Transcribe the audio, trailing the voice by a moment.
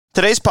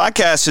Today's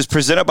podcast is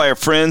presented by our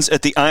friends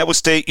at the Iowa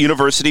State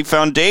University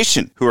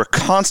Foundation, who are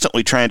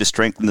constantly trying to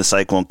strengthen the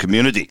Cyclone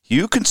community.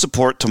 You can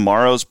support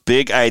tomorrow's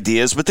big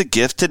ideas with a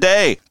gift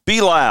today. Be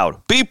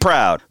loud, be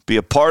proud, be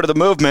a part of the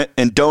movement,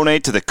 and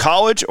donate to the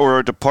college or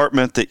a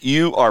department that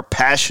you are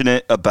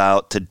passionate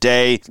about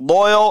today.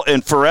 Loyal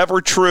and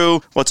forever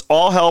true. Let's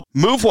all help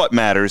move what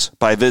matters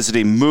by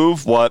visiting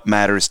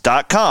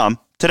movewhatmatters.com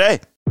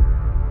today.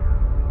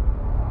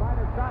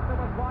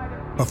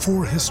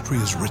 Before history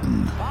is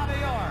written,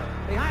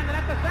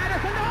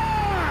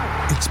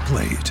 it's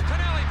played.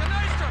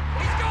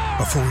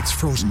 Before it's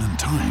frozen in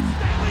time,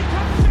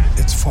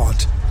 it's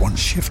fought one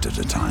shift at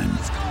a time.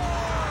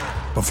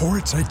 Before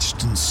it's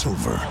etched in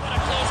silver,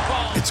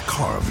 it's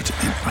carved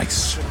in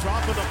ice.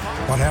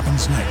 What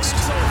happens next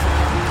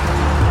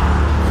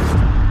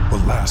will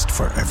last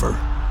forever.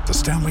 The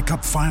Stanley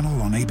Cup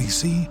Final on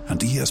ABC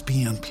and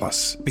ESPN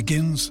Plus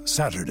begins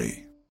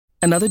Saturday.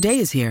 Another day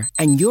is here,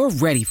 and you're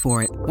ready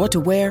for it. What to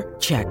wear?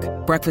 Check.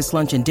 Breakfast,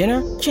 lunch, and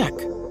dinner? Check.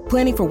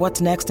 Planning for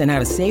what's next and how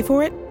to save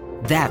for it?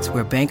 That's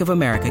where Bank of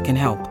America can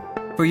help.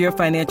 For your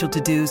financial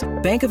to-dos,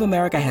 Bank of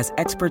America has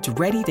experts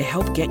ready to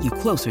help get you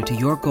closer to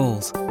your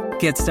goals.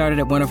 Get started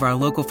at one of our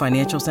local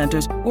financial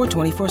centers or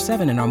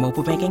 24/7 in our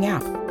mobile banking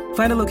app.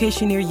 Find a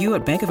location near you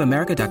at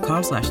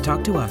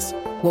bankofamerica.com/talktous.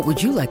 What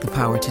would you like the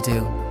power to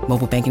do?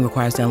 Mobile banking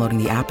requires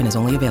downloading the app and is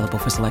only available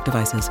for select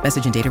devices.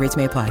 Message and data rates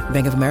may apply.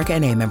 Bank of America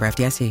N.A., member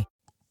FDIC.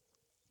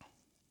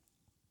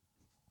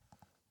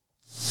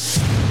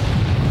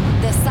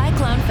 The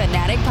Cyclone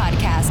Fanatic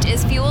Podcast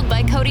is fueled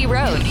by Cody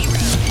Road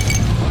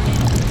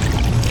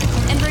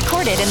and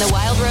recorded in the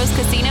Wild Rose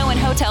Casino and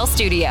Hotel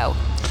Studio.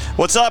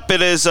 What's up?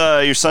 It is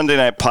your Sunday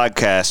night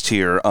podcast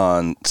here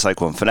on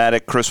Cyclone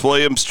Fanatic. Chris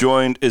Williams,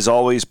 joined as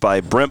always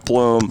by Brent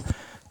Blum,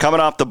 coming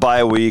off the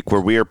bye week,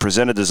 where we are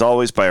presented as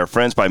always by our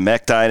friends by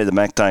Mechdyne and the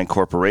Mechdyne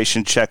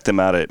Corporation. Check them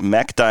out at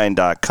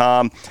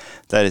mechdyne.com.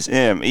 That is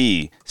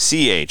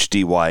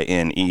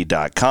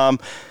MECHDYNE.com.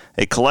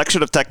 A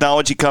collection of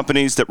technology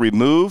companies that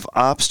remove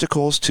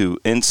obstacles to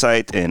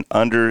insight and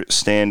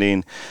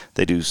understanding.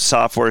 They do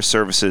software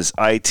services,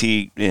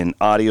 IT and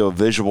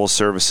audio-visual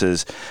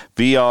services,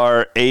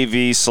 VR,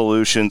 AV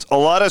solutions, a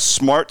lot of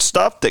smart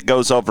stuff that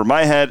goes over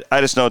my head.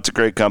 I just know it's a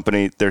great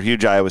company. They're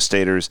huge Iowa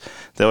Staters.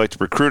 They like to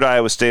recruit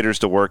Iowa Staters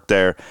to work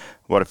there.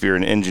 What if you're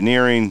in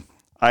engineering,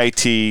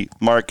 IT,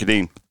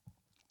 marketing,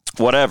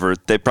 whatever?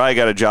 They probably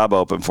got a job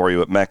open for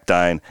you at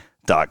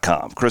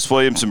mechdyne.com. Chris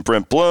Williams and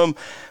Brent Blum,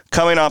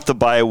 coming off the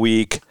bye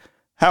week.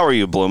 How are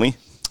you, Bloomy?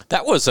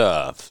 That was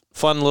a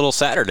fun little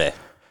Saturday.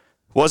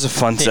 Was a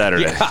fun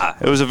Saturday. Yeah.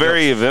 It was a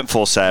very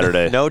eventful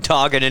Saturday. No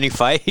dog in any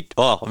fight.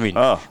 Well, I mean,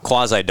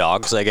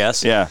 quasi-dogs, I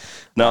guess. Yeah.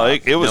 No,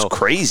 it was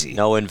crazy.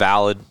 No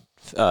invalid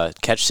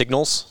catch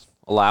signals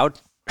allowed.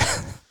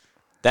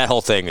 That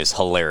whole thing is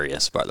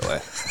hilarious, by the way.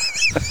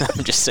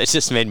 It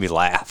just made me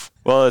laugh.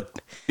 Well,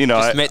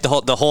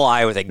 the whole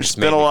Iowa thing just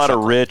made me been a lot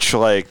chuckle. of rich,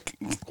 like,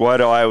 why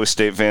do Iowa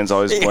State fans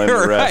always blame the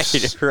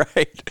refs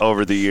right.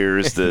 over the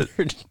years?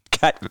 That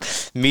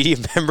got media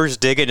members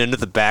digging into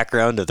the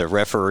background of the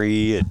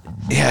referee. And,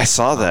 yeah, I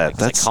saw that.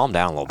 That's calm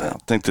down a little bit. I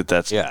don't think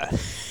that's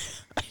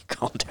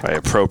calm down. probably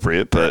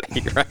appropriate, but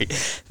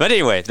right. But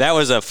anyway, that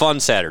was a fun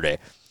Saturday.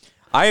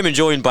 I am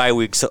enjoying bye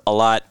weeks a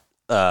lot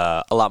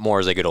more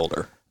as I get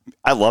older.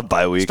 I love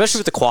bye weeks, especially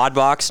with the quad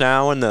box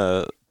now and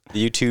the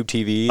YouTube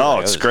TV. Oh,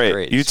 it's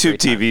great. YouTube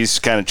TV's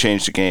kind of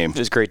changed the game. It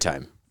was a great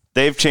time.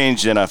 They've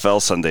changed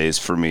NFL Sundays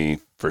for me,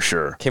 for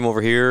sure. Came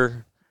over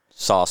here,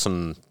 saw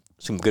some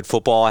good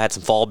football. I had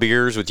some fall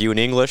beers with you in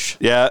English.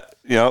 Yeah,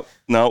 no,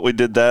 we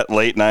did that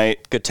late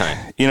night. Good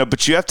time.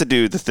 But you have to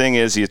do, the thing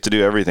is, you have to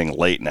do everything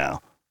late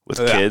now with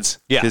kids.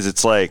 Yeah. Because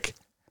it's like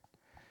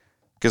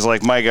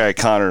my guy,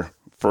 Connor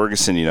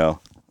Ferguson,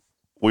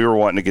 we were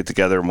wanting to get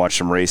together and watch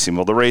some racing.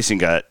 Well, the racing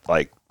got,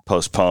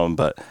 postponed,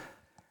 but,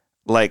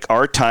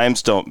 our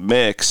times don't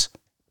mix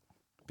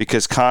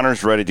because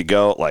Connor's ready to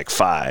go at,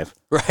 5.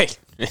 Right.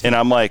 And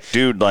I'm like,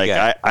 dude,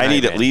 I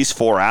need at least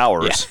 4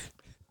 hours.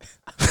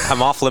 Yeah.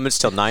 I'm off limits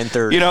till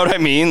 9:30. You know what I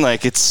mean?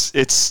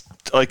 It's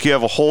like you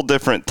have a whole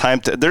different time.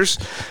 There's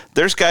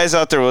guys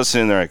out there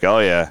listening. They're like, oh,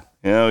 yeah,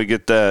 we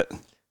get that.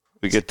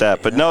 We get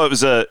that. But no, it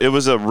was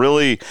a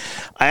really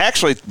 – I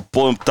actually,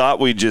 Bloom, thought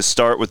we'd just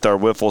start with our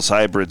Wiffles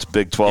Hybrids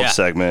Big 12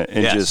 segment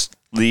and just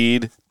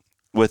lead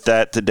with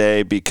that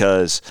today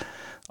because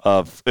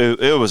of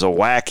it was a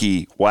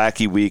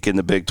wacky week in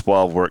the Big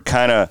 12 where it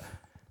kind of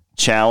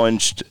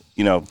challenged,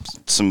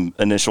 some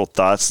initial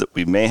thoughts that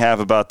we may have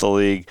about the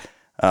league.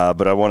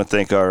 But I want to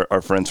thank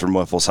our friends from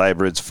Wiffles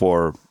Hybrids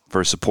for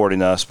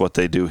supporting us, what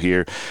they do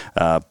here.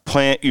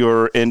 Plant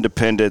your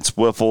independence.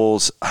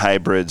 Wiffles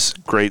Hybrids,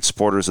 great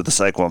supporters of the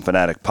Cyclone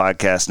Fanatic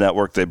Podcast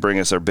Network. They bring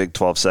us our Big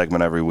 12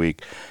 segment every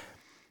week.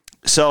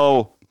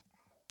 So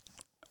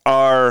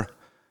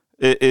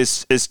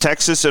is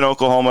Texas and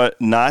Oklahoma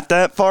not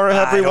that far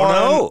ahead, everyone? I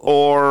don't know.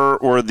 Or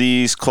were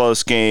these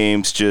close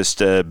games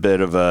just a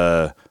bit of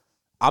a...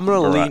 I'm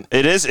going to lean...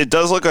 It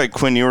does look like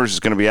Quinn Ewers is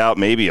going to be out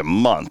maybe a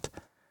month.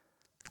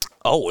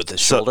 Oh, with the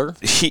shoulder?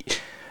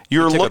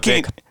 You're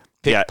looking...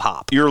 big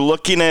pop. You're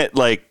looking at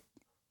like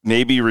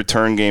maybe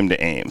return game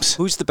to Ames.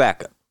 Who's the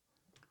backup?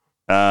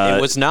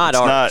 It was not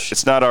Arch.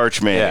 It's not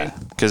Arch Manning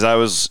because I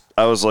was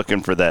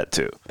looking for that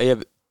too. Yeah,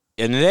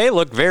 and they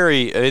looked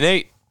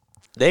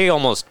they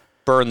almost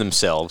burned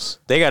themselves.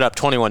 They got up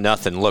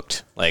 21-0,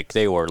 looked like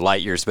they were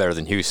light years better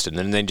than Houston,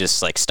 and then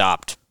just like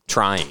stopped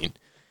trying.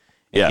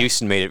 And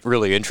Houston made it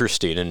really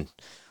interesting, and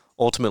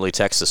ultimately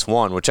Texas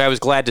won, which I was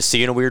glad to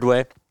see in a weird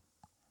way.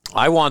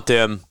 I want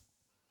that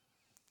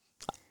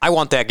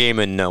game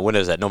in when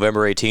is that,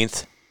 November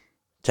 18th,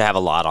 to have a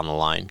lot on the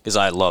line because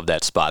I love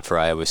that spot for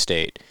Iowa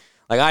State.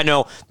 Like, I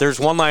know there's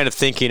one line of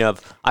thinking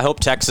of, I hope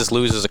Texas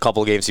loses a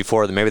couple of games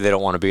before, then maybe they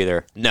don't want to be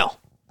there. No,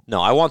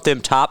 I want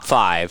them top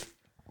 5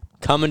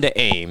 coming to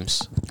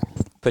Ames,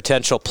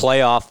 potential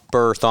playoff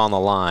berth on the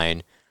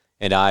line,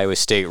 and Iowa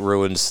State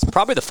ruins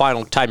probably the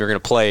final time you're going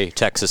to play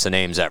Texas and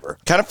Ames ever.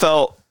 Kind of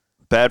felt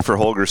bad for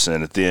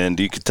Holgerson at the end.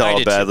 You could tell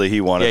how badly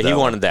he wanted that. Yeah, he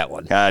wanted that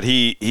one. God,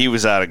 he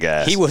was out of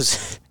gas. He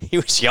was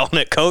yelling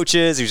at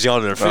coaches. He was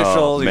yelling at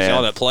officials. He was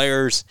yelling at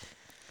players.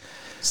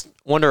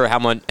 Wonder how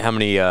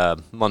many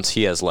months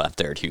he has left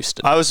there at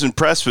Houston. I was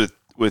impressed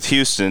with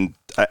Houston.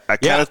 I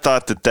kind of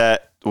thought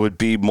that would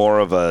be more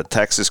of a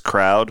Texas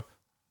crowd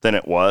than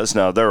it was.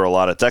 Now, there were a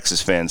lot of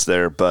Texas fans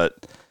there,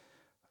 but,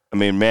 I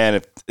mean,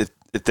 man, if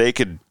they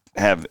could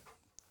have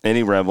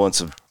any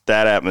remnants of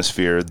that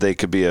atmosphere, they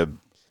could be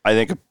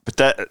but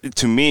that,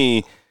 to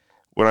me,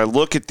 when I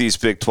look at these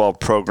Big 12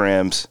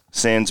 programs,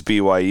 sans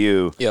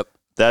BYU,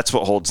 that's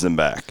what holds them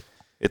back.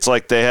 It's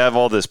like they have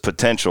all this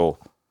potential.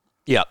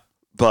 Yep.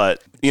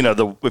 But,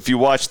 if you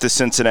watch the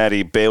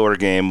Cincinnati-Baylor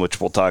game, which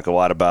we'll talk a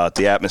lot about,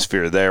 the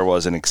atmosphere there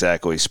wasn't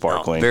exactly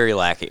sparkling. No, very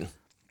lacking.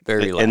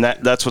 Very lacking.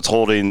 And that's what's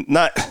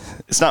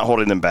it's not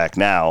holding them back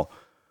now,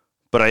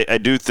 but I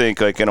do think,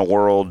 like, in a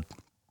world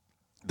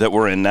that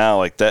we're in now,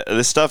 like, that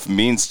this stuff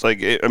means, like,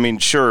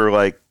 sure,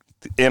 like,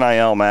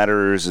 NIL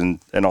matters and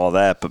all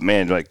that, but,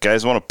 man, like,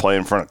 guys want to play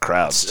in front of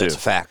crowds, too. That's a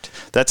fact.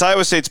 That's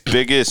Iowa State's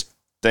biggest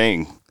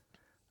thing,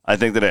 I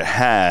think, that it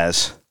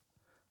has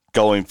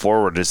going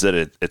forward, is that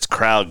its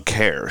crowd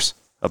cares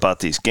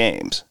about these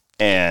games.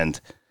 And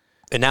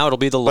now it'll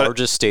be the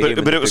largest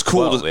stadium. But it was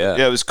cool. 12,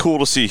 it was cool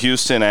to see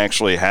Houston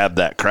actually have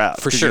that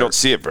crowd. For sure, you don't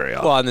see it very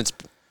often. Well, and it's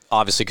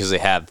obviously because they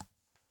have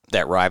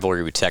that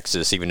rivalry with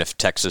Texas, even if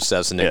Texas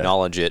doesn't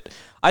acknowledge it.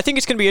 I think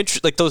it's going to be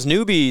interesting. Like, those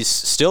newbies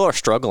still are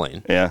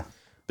struggling. Yeah,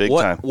 big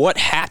time. What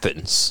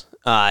happens?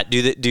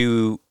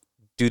 Do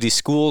these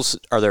schools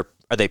are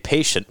they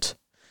patient?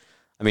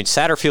 I mean,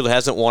 Satterfield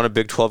hasn't won a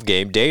Big 12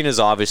 game. Dane is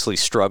obviously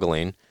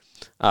struggling.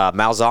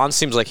 Malzahn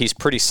seems like he's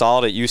pretty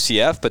solid at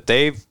UCF, but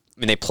they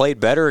played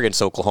better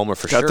against Oklahoma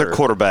for sure. Got their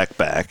quarterback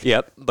back.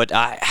 Yep, but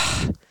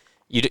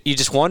you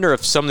just wonder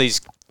if some of these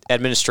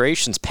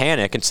administrations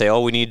panic and say, "Oh,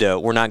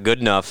 we're not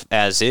good enough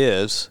as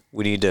is.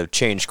 We need to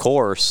change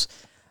course."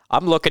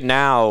 I'm looking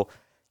now,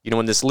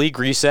 when this league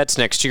resets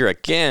next year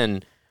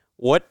again,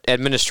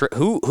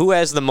 who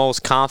has the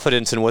most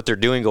confidence in what they're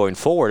doing going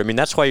forward? I mean,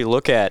 that's why you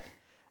look at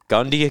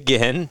Gundy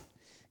again,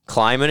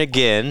 Kleiman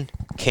again,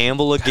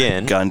 Campbell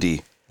again.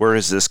 Gundy, where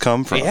has this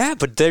come from? Yeah,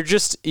 but they're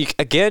just,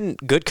 again,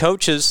 good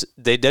coaches.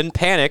 They didn't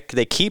panic.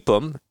 They keep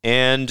them,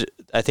 and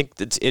I think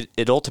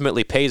it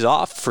ultimately pays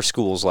off for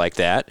schools like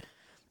that.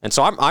 And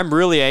so I'm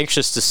really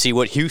anxious to see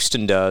what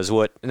Houston does.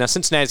 Now,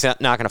 Cincinnati's not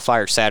going to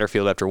fire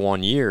Satterfield after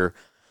 1 year,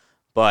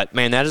 but,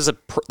 man, that is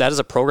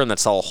a program that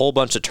saw a whole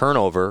bunch of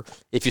turnover.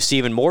 If you see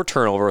even more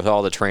turnover with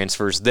all the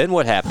transfers, then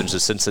what happens to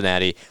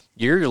Cincinnati?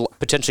 You're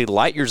potentially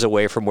light years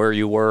away from where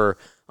you were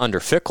under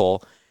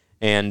Fickle,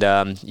 and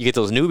you get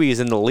those newbies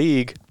in the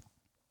league.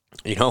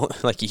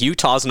 Like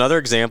Utah's another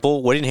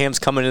example. Whittingham's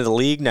coming into the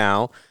league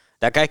now.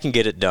 That guy can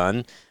get it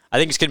done. I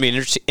think it's going to be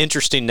an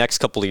interesting next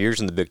couple of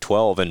years in the Big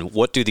 12, and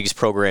what do these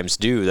programs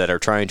do that are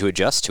trying to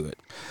adjust to it?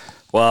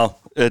 Well,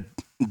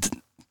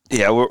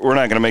 we're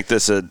not going to make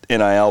this an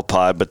NIL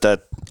pod, but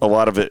that a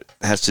lot of it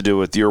has to do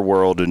with your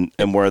world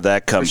and where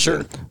that comes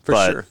in. For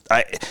sure.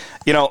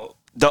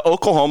 The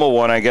Oklahoma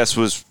one, I guess,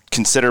 was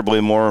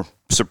considerably more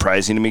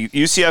surprising to me.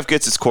 UCF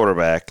gets its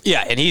quarterback.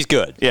 Yeah, and he's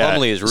good. Yeah.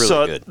 Plumlee is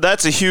really good.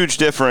 That's a huge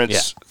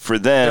difference for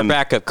them. Their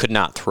backup could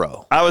not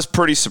throw. I was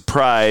pretty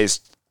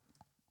surprised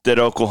that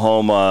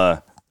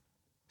Oklahoma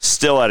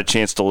still had a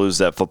chance to lose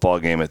that football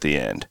game at the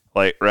end.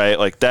 Like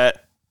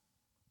that.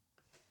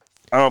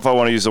 I don't know if I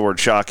want to use the word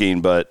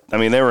shocking, but, I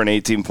mean, they were an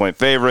 18-point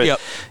favorite. Yep.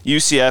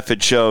 UCF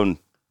had shown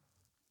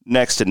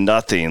next to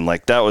nothing.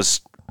 Like, that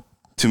was,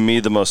 to me,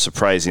 the most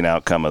surprising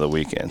outcome of the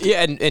weekend.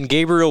 Yeah, and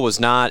Gabriel was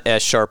not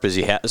as sharp as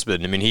he has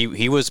been. I mean,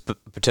 he was a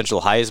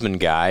potential Heisman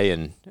guy,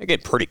 and, again,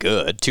 pretty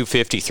good.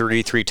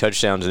 253, 3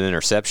 touchdowns and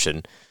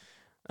interception.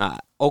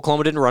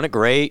 Oklahoma didn't run it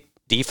great.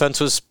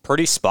 Defense was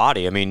pretty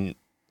spotty. I mean,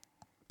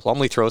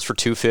 Plumlee throws for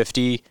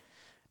 250.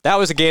 That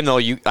was a game, though,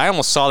 I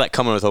almost saw that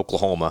coming with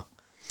Oklahoma.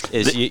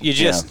 You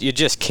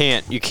just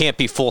can't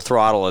be full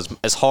throttle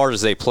as hard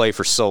as they play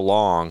for so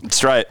long.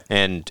 That's right.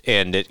 And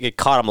it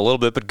caught them a little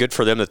bit, but good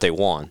for them that they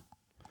won.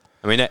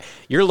 I mean,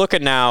 you're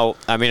looking now.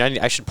 I mean,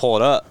 I should pull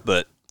it up,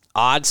 but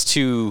odds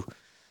to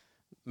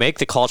make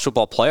the college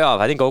football playoff,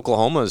 I think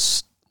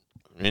Oklahoma's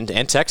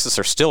and Texas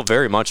are still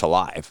very much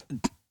alive.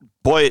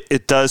 Boy,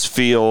 it does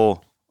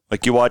feel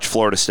like you watched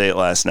Florida State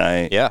last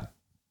night. Yeah.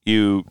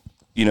 You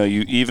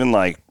even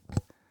like,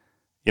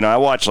 I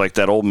watched like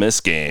that Ole Miss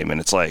game, and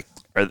it's like,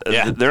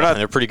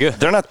 they're pretty good.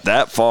 They're not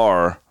that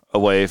far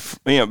away.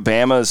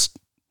 Bama's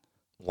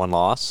one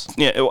loss.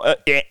 Yeah,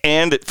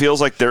 and it feels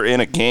like they're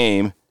in a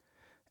game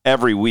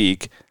every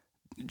week.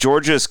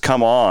 Georgia's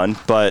come on,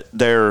 but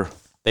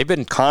they've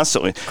been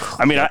constantly.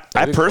 I mean,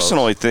 I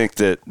personally think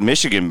that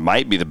Michigan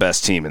might be the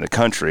best team in the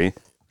country.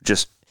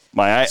 Just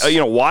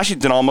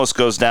Washington almost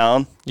goes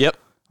down. Yep.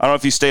 I don't know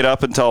if you stayed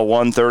up until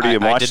 1:30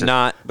 and watched it. I did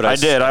not, but I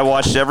did. I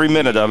watched every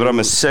minute of it. I'm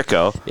a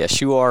sicko.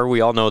 Yes, you are. We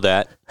all know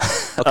that.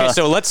 Okay,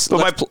 so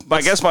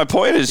I guess my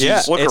point is,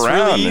 just look it's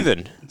around. Really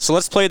even. So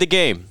let's play the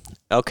game.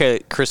 Okay,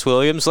 Chris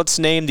Williams. Let's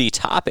name the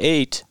top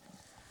 8.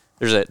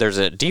 There's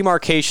a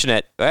demarcation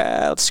at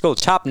let's go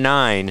top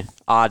 9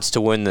 odds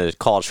to win the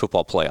college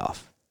football playoff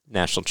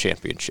national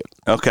championship.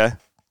 Okay,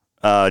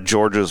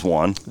 Georgia's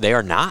 1. They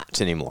are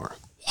not anymore.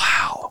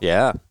 Wow.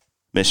 Yeah.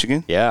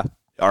 Michigan. Yeah.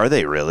 Are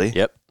they really?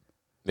 Yep.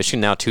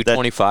 Michigan now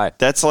 225.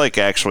 That's like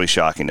actually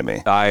shocking to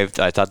me. I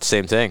thought the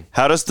same thing.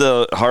 How does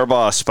the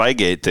Harbaugh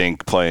Spygate thing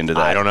play into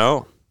that? I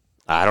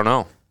don't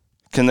know.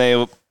 Can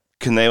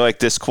they like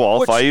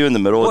disqualify you in the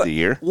middle of the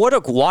year? What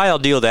a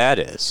wild deal that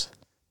is.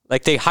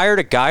 Like they hired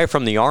a guy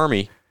from the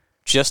Army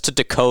just to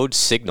decode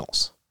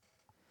signals.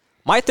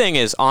 My thing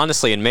is,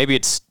 honestly, and maybe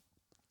it's,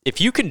 if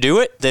you can do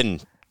it,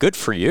 then good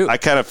for you. I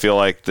kind of feel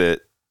like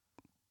that,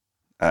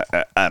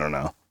 I don't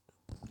know.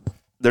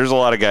 There's a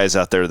lot of guys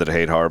out there that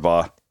hate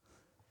Harbaugh.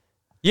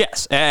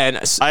 Yes, and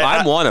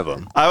I'm one of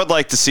them. I would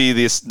like to see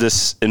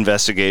this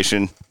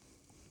investigation.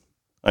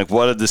 Like,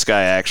 what did this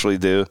guy actually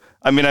do?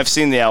 I mean, I've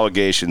seen the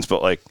allegations,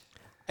 but like,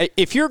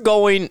 if you're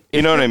going,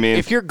 you know what I mean?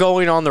 If you're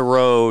going on the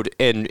road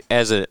and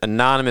as an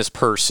anonymous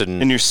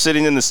person, and you're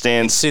sitting in the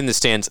stands,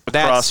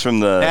 across from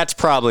that's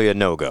probably a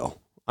no-go.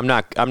 I'm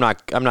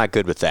not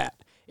good with that.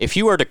 If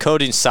you are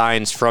decoding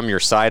signs from your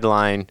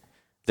sideline,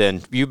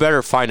 then you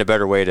better find a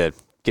better way to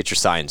get your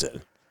signs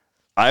in.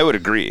 I would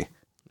agree.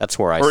 That's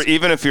where Or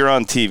even if you're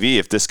on TV,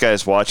 if this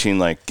guy's watching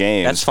like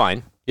games, that's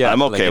fine. Yeah,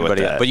 I'm okay with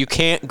that. But you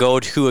can't go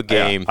to a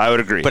game. Yeah, I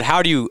would agree. But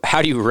how do you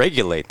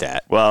regulate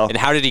that? Well, and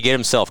how did he get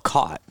himself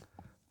caught?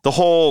 The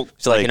whole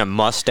like in a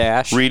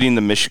mustache. Reading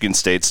the Michigan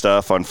State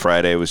stuff on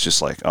Friday was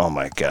just like, oh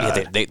my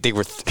god. Yeah, they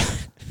were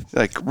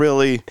like,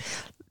 really.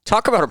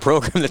 Talk about a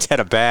program that's had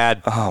a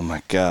bad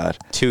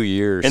 2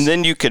 years. And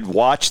then you could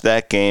watch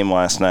that game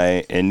last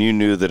night, and you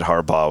knew that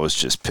Harbaugh was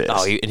just pissed.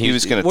 Oh, he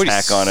was going to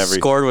tack on every.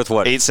 Scored with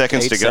what? 8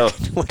 seconds to go.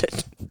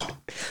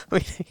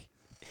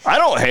 I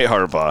don't hate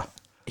Harbaugh.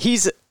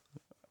 He's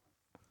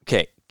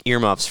okay.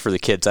 Earmuffs for the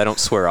kids. I don't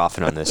swear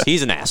often on this.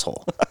 He's an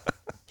asshole.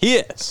 He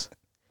is.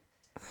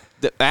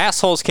 The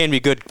assholes can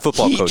be good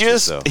football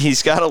coaches, though.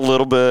 He's got a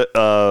little bit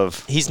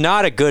of. He's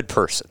not a good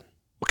person.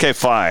 Okay,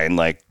 fine.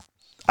 Like,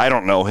 I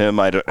don't know him.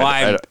 Neither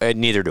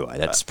do I.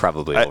 That's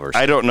probably over.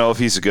 I don't know if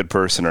he's a good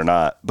person or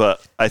not,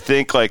 but I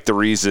think like the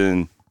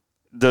reason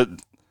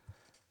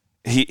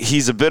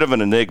he's a bit of an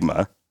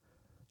enigma,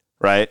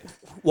 right?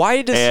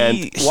 Why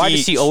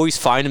does he always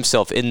find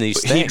himself in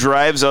these things? He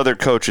drives other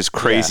coaches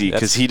crazy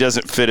because he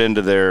doesn't fit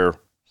into their,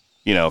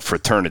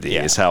 fraternity.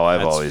 Yeah, is how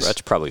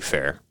that's probably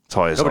fair.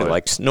 Nobody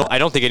likes. No, I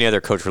don't think any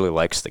other coach really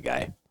likes the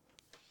guy.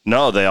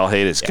 No, they all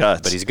hate his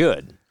guts, but he's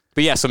good.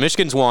 But yeah, so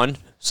Michigan's 1.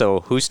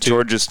 So who's 2?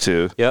 Georgia's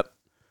 2. Yep.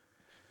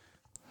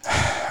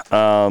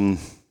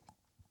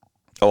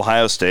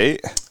 Ohio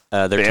State.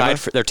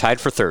 They're tied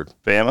for 3rd.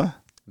 Bama.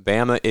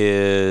 Bama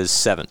is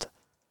 7th.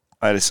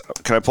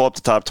 Can I pull up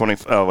the top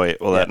 20? Oh wait,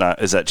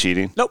 is that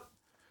cheating? Nope.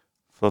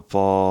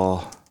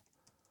 Football,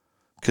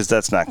 because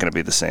that's not going to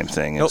be the same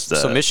thing as the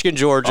so Michigan,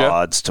 Georgia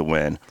odds to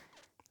win.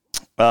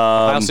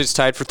 Ohio State's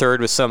tied for 3rd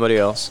with somebody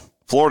else.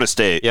 Florida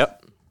State.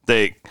 Yep.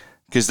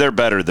 Because they're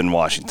better than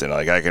Washington.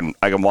 Like I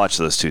can watch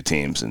those two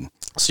teams and.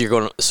 So you're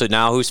going. So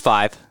now who's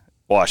 5?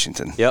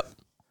 Washington. Yep.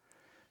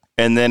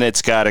 And then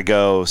it's got to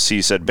go. So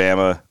you said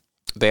Bama.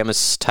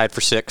 Bama's tied for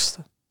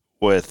 6th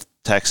with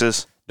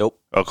Texas. Nope.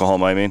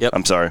 Oklahoma. I mean. Yep.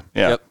 I'm sorry.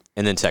 Yeah. Yep.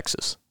 And then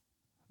Texas.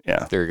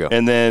 Yeah. There you go.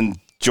 And then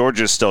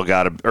Georgia's still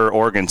got to, or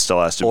Oregon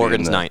still has to.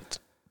 Oregon's be in the 9th.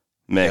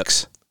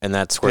 Mix. Yep. And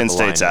that's where Penn the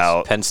line State's is.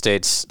 out. Penn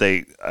State's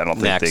I don't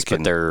think next, they can.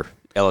 But they're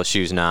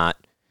LSU's not.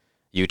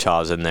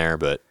 Utah's in there,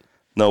 but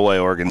no way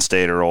Oregon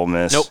State or Ole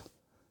Miss. Nope.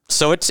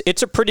 So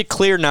it's a pretty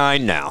clear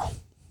 9 now.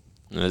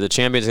 The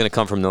champion's going to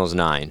come from those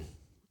 9.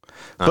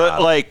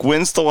 But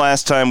when's the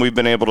last time we've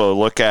been able to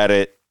look at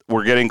it?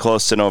 We're getting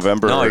close to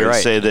November. No, you're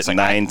right. Say that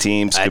 9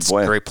 teams could win. That's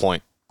a great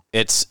point.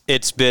 It's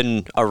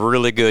been a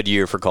really good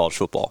year for college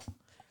football.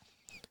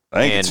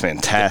 I think it's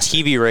fantastic.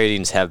 The TV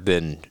ratings have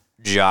been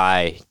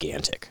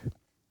gigantic.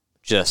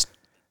 Just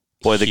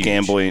boy, huge. The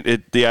gambling.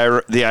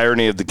 The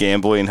irony of the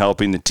gambling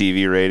helping the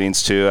TV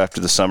ratings too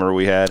after the summer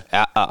we had.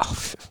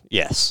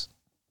 Yes.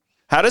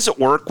 How does it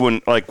work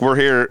when we're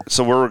here?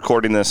 So we're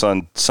recording this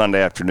on Sunday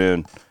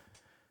afternoon,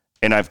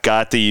 and I've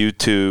got the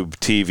YouTube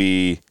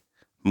TV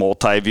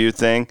multi-view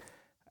thing.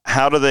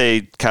 how do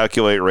they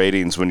calculate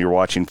ratings when you're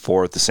watching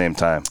 4 at the same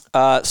time?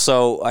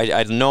 So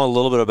I know a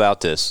little bit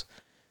about this.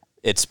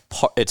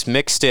 It's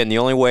mixed in. The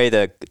only way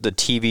that the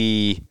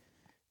TV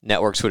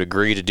networks would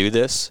agree to do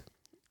this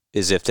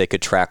is if they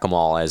could track them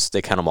all as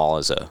they count them all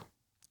as a.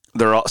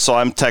 So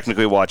I'm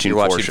technically watching. You're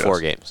 4 watching shows.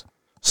 4 games.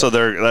 So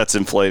that's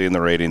inflating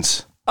the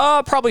ratings.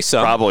 Probably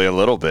some. Probably a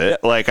little bit.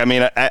 Yeah. Like, I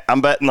mean,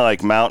 I'm betting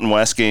like Mountain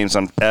West games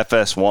on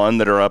FS1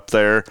 that are up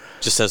there.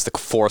 Just as the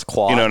 4th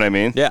quad. You know what I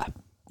mean? Yeah.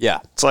 Yeah.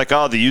 It's like,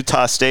 the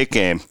Utah State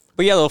game.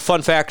 But yeah, little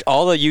fun fact,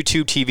 all the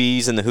YouTube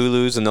TVs and the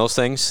Hulus and those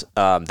things,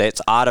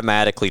 it's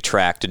automatically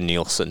tracked in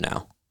Nielsen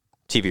now.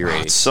 TV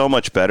ratings. It's so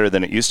much better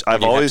than it used to. You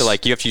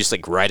have to just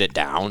like write it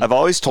down. I've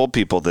always told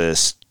people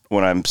this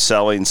when I'm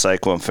selling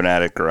Cyclone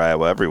Fanatic or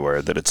Iowa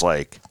Everywhere, that it's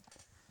like,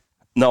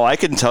 no, I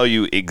can tell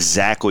you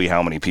exactly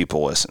how many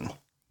people listen.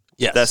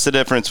 Yes. That's the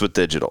difference with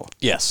digital.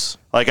 Yes.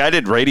 Like, I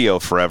did radio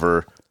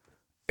forever.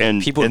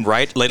 And people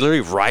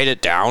literally write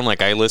it down.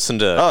 Like, I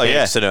listened to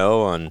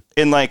KXNO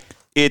and like,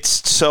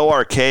 it's so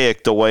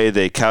archaic the way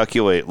they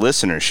calculate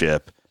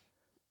listenership.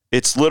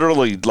 It's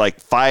literally like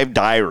 5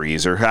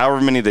 diaries or however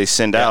many they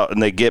send out,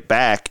 and they get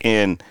back.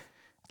 And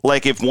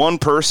like, if one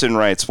person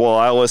writes, well,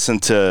 I listen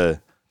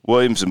to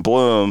Williams and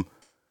Blum,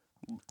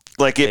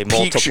 like they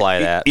multiply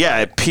that. Yeah,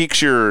 it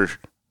peaks your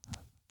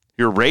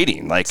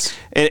rating. Like,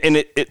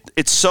 and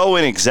it's so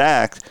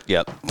inexact.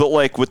 Yep. But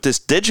like with this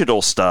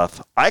digital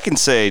stuff, I can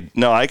say,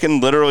 no, I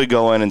can literally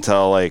go in and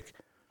tell like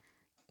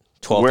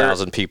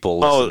 12,000 people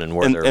listening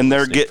where they're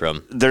listening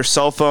from. Their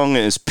cell phone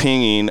is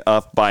pinging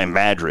up by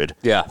Madrid.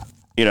 Yeah.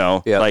 You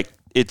know, like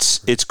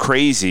it's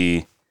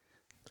crazy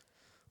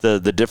the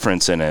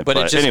difference in it. But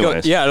it just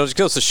anyways. it just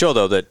goes to show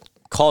though that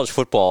college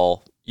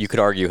football, you could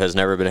argue, has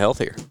never been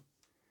healthier.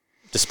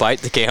 Despite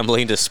the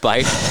gambling,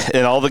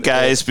 and all the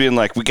guys being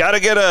like, we gotta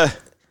get a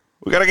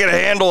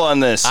handle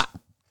on this.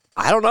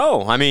 I don't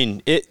know. I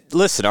mean,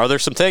 listen, are there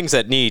some things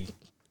that need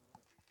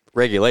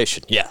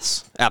regulation?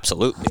 Yes,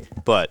 absolutely.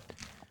 But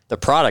the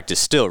product is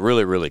still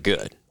really, really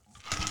good.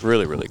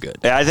 Really, really good.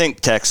 Yeah, I think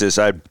Texas,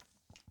 I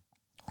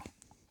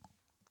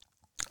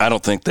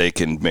don't think they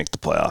can make the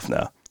playoff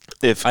now.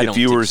 If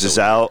Ewers is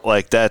out,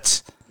 like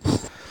that's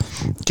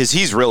because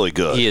he's really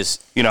good. He is.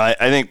 You know, I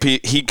think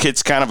he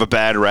gets kind of a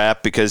bad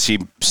rap because he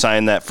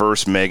signed that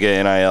first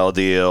mega NIL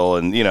deal,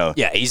 and you know.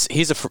 Yeah,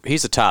 he's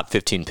a top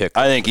 15 pick.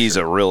 I think he's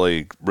a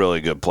really,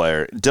 really good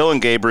player.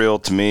 Dylan Gabriel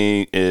to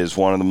me is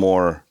one of the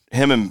more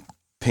him and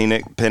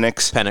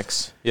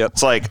Penix. Yep.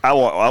 It's like I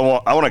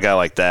want a guy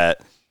like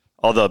that.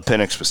 Although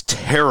Penix was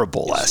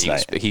terrible last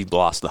night. He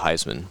lost the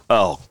Heisman.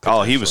 Oh,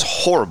 he was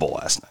horrible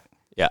last night.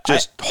 Yeah,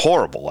 just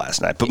horrible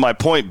last night. But my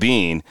point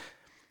being,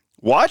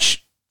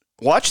 watch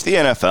the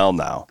NFL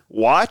now.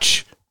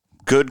 Watch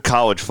good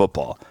college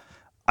football.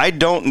 I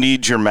don't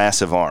need your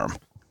massive arm.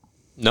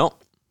 No.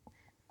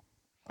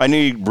 I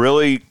need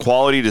really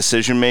quality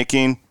decision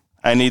making.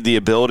 I need the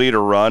ability to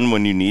run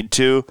when you need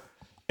to,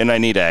 and I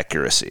need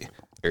accuracy.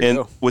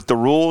 And with the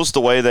rules the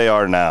way they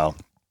are now,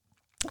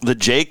 the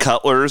Jay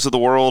Cutlers of the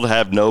world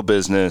have no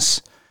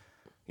business,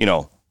 you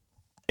know,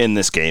 in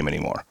this game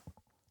anymore.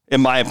 In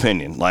my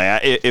opinion,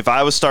 like if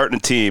I was starting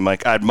a team,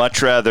 like I'd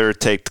much rather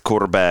take the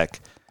quarterback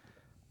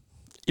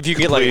if you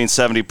completing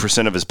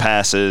 70% of his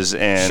passes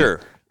and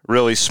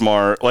really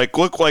smart. Like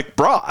look like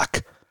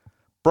Brock.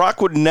 Brock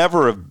would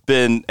never have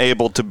been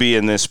able to be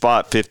in this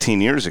spot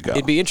 15 years ago.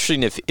 It'd be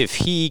interesting if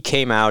he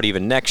came out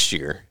even next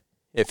year,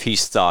 if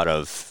he's thought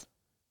of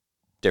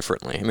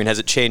differently. I mean, has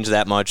it changed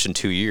that much in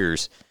 2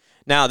 years?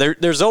 Now,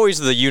 there's always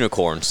the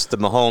unicorns, the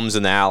Mahomes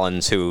and the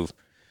Allens, who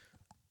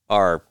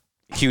are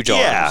huge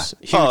arms.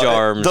 Huge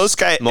arms, those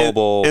guys,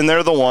 mobile, and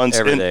they're the ones,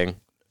 everything.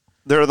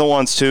 They're the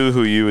ones, too,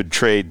 who you would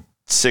trade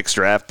 6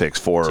 draft picks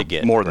for,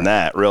 more than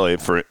that, really,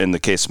 for in the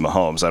case of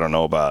Mahomes. I don't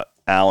know about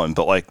Allen,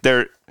 but, like,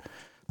 they're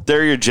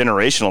your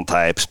generational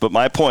types. But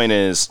my point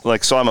is,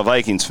 like, so I'm a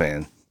Vikings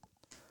fan.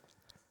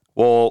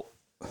 Well,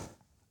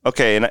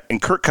 okay,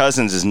 and Kirk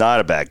Cousins is not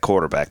a bad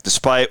quarterback,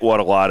 despite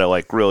what a lot of,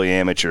 like, really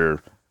amateur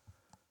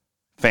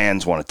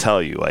fans want to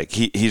tell you. Like,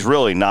 he's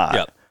really not.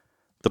 Yep.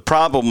 The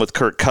problem with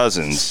Kirk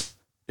Cousins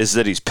is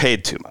that he's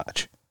paid too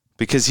much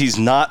because he's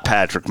not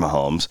Patrick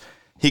Mahomes.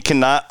 He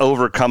cannot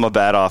overcome a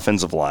bad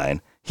offensive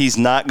line. He's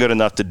not good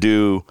enough to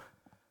do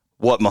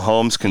what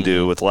Mahomes can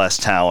do with less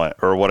talent,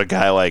 or what a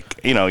guy like,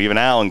 you know, even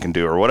Allen can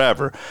do, or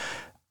whatever.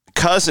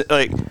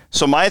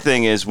 So my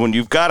thing is, when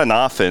you've got an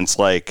offense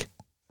like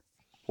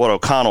what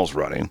O'Connell's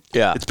running,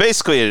 it's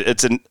basically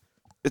it's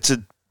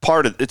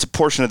a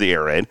portion of the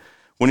air raid.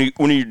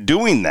 When you're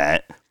doing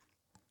that,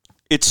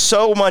 it's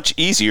so much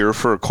easier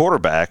for a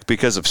quarterback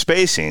because of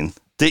spacing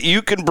that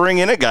you can bring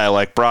in a guy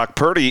like Brock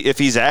Purdy if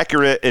he's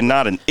accurate and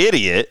not an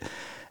idiot,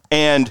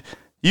 and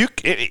you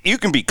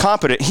can be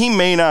competent. He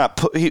may not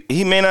be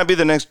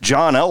the next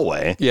John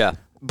Elway. Yeah,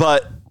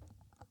 but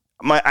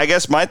I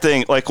guess my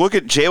thing, like, look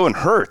at Jalen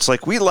Hurts.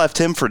 Like, we left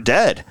him for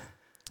dead.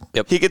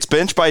 Yep. He gets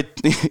benched by,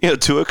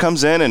 Tua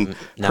comes in and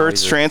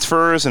Hurts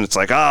transfers, and it's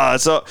like,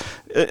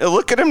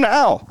 look at him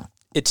now.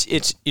 It's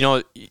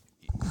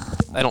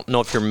I don't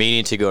know if you're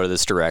meaning to go to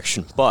this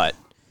direction, but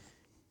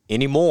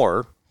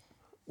anymore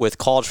with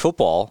college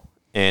football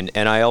and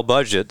NIL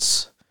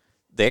budgets.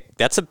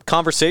 That's a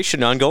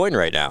conversation ongoing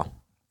right now.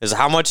 Is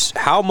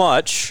how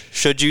much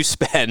should you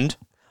spend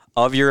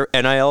of your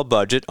NIL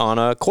budget on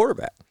a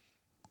quarterback?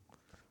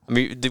 I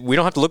mean, we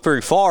don't have to look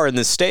very far in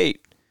this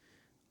state.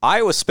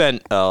 Iowa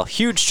spent a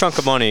huge chunk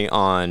of money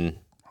on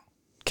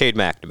Cade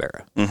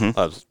McNamara,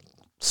 a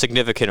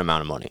significant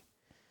amount of money.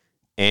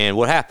 And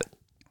what happened?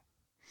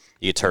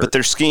 He gets hurt. But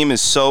their scheme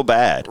is so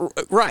bad.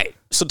 Right.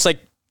 So it's like,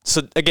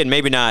 again,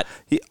 maybe not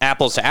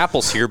apples to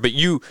apples here, but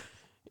you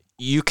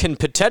can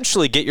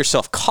potentially get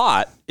yourself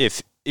caught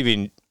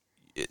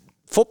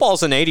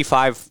football's an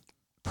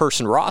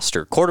 85-person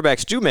roster.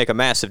 Quarterbacks do make a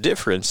massive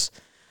difference,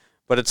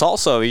 but it's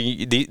also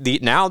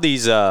now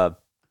these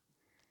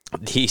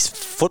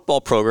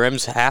football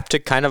programs have to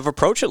kind of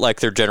approach it like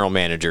they're general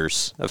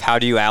managers of how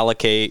do you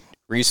allocate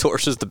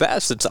resources the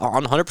best. It's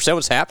 100%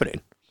 what's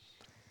happening.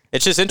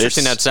 It's just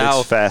interesting. It's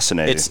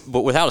fascinating.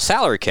 But without a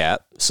salary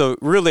cap. So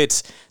really,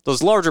 it's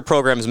those larger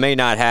programs may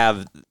not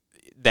have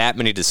that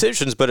many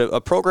decisions, but a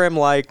program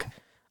like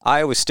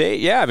Iowa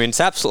State, yeah, I mean, it's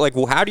absolutely like,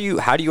 well, how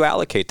do you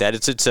allocate that?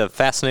 It's a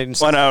fascinating.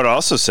 Well, and I would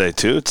also say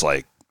too, it's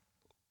like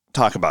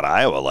talk about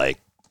Iowa, like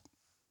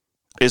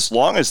as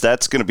long as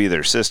that's going to be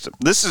their system.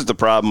 This is the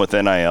problem with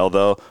NIL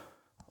though,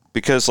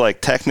 because like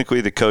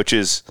technically the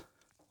coaches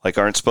like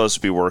aren't supposed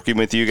to be working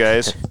with you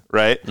guys,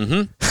 right?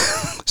 Mm-hmm.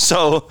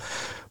 So,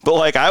 but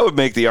like I would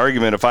make the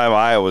argument if I'm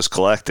Iowa's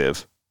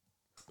collective,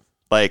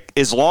 like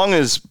as long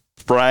as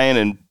Brian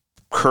and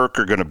Kirk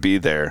are going to be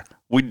there,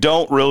 we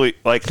don't really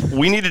like.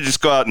 We need to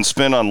just go out and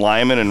spend on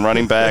linemen and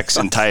running backs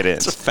and tight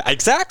ends.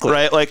 Exactly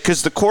right. Like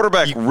because the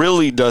quarterback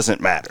really doesn't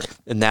matter,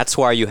 and that's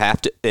why you have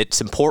to.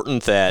 It's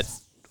important that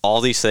all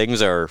these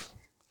things are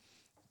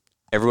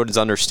everyone's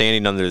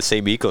understanding under the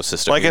same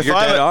ecosystem. Like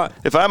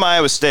if I'm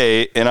Iowa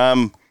State and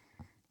I'm,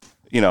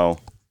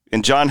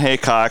 and John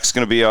Haycock's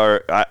going to be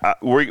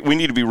we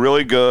need to be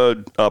really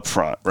good up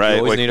front,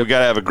 right? Like we got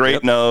to have a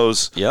great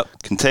nose. Yep.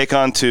 Can take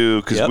on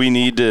two because we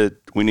need to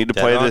play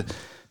the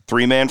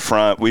 3-man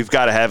front. We've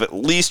got to have at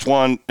least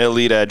one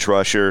elite edge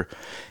rusher,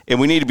 and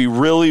we need to be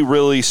really,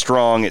 really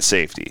strong at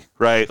safety,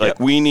 right? Like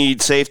we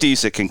need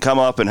safeties that can come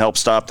up and help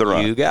stop the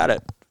run. You got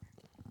it.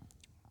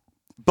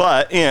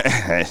 But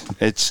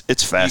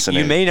it's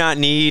fascinating. You may not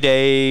need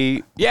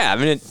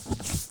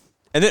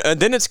and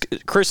then it's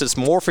Chris. It's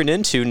morphing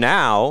into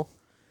now,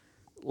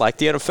 like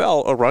the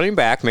NFL, a running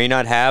back may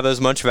not have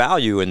as much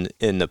value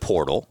in the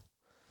portal,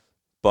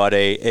 but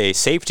a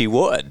safety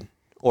would.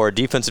 Or a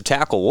defensive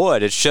tackle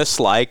would. It's just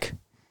like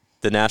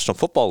the National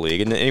Football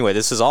League. And anyway,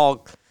 this is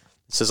all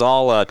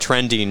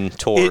trending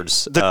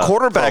towards the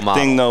quarterback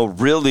thing, though.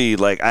 Really,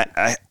 like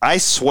I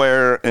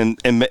swear, and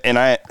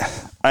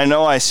I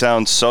know I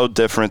sound so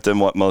different than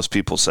what most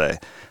people say.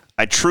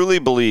 I truly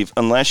believe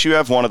unless you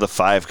have one of the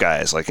 5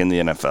 guys like in the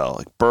NFL,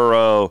 like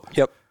Burrow,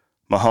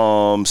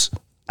 Mahomes,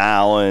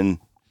 Allen.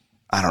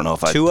 I don't know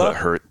if I'd put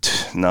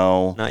Hurt.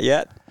 No, not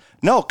yet.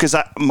 No, because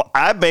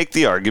I make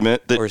the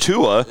argument that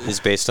Tua is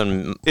based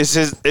on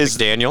is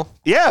Daniel.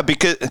 Yeah,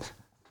 because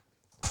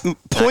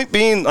point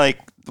being, like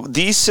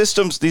these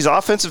systems, these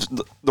offensive,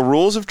 the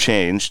rules have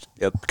changed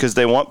because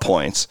they want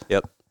points.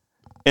 Yep.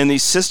 And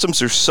these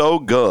systems are so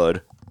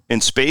good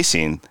in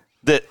spacing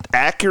that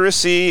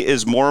accuracy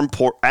is more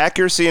important.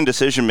 Accuracy in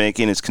decision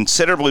making is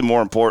considerably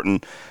more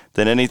important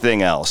than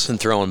anything else. And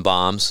throwing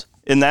bombs.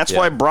 And that's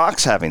why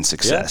Brock's having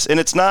success. And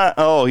it's not,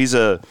 he's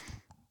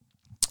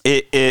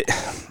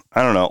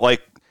I don't know.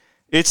 Like,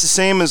 it's the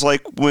same as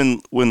like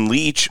when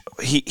Leach,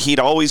 he'd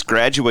always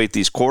graduate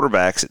these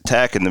quarterbacks at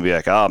Tech and they'd be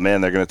like, oh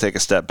man, they're going to take a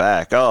step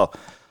back.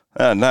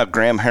 Now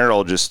Graham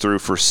Harrell just threw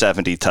for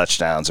 70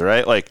 touchdowns.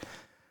 Right? Like,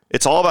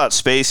 it's all about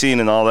spacing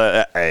and all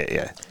that.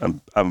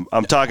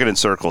 I'm talking in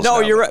circles. No,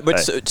 you're right.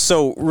 But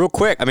so real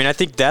quick, I mean, I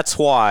think that's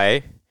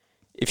why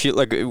if you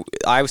like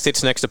Iowa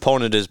State's next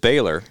opponent is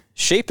Baylor.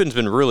 Shapen's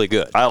been really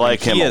good. I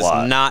like him a lot. He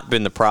has not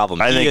been the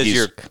problem. He is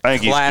your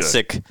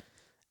classic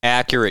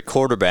accurate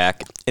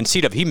quarterback. And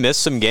he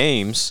missed some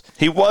games.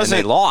 He wasn't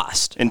and they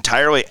lost.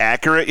 Entirely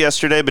accurate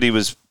yesterday, but he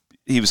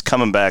was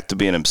coming back to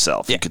being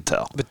himself. You could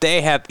tell. But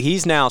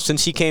he's now,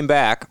 since he came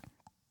back,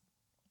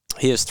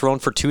 he has thrown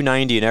for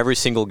 290 in every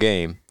single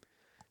game.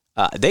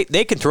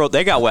 They can throw.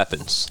 They got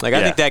weapons. Like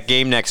I think that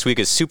game next week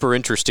is super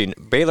interesting.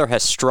 Baylor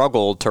has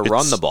struggled to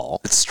run the ball.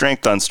 It's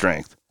strength on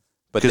strength.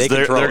 But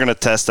they're going to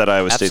test that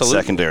Iowa State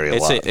secondary a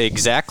lot.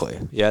 Exactly.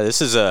 Yeah,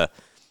 this is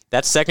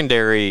that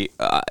secondary.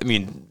 I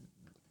mean,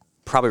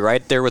 probably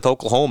right there with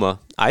Oklahoma.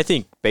 I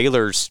think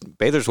Baylor's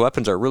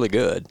weapons are really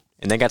good,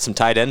 and they got some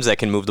tight ends that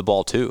can move the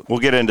ball too. We'll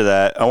get into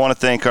that. I want to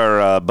thank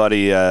our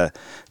buddy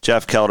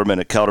Jeff Kelderman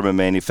at Kelderman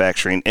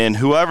Manufacturing, and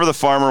whoever the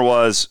farmer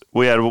was.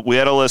 We had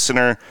a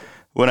listener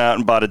went out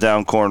and bought a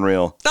down corn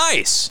reel.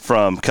 Nice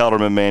from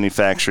Kelderman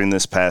Manufacturing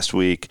this past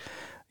week.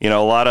 A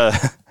lot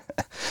of.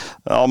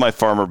 All my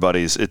farmer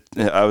buddies.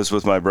 I was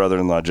with my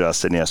brother-in-law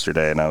Justin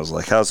yesterday, and I was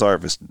like, "How's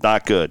harvest?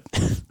 Not good."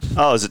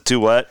 "Oh, is it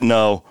too wet?"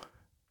 "No,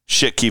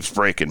 shit keeps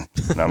breaking."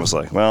 And I was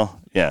like, "Well,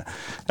 yeah."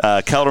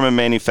 Kelderman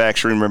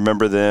Manufacturing.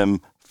 Remember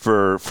them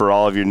for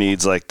all of your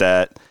needs like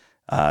that.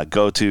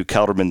 Go to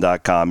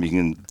kelderman.com. You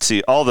can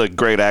see all the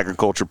great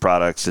agriculture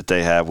products that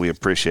they have. We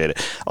appreciate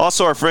it.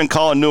 Also, our friend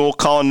Colin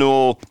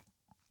Newell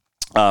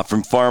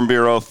from Farm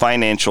Bureau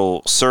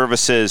Financial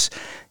Services.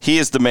 He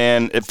is the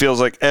man. It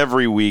feels like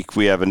every week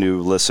we have a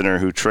new listener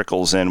who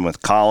trickles in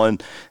with Colin.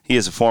 He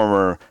is a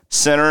former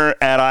center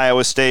at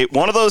Iowa State.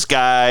 One of those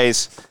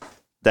guys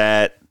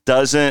that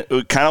doesn't,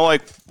 kind of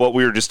like what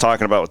we were just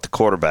talking about with the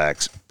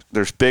quarterbacks.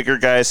 There's bigger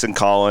guys than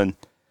Colin.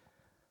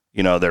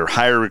 You know, they're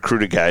higher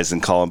recruited guys than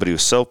Colin, but he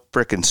was so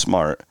freaking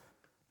smart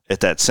at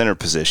that center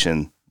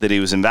position that he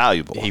was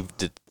invaluable.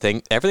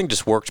 Everything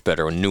just works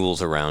better when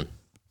Newell's around.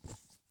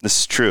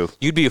 This is true.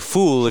 You'd be a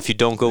fool if you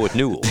don't go with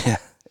Newell.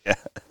 Yeah.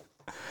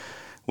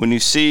 When you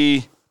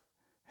see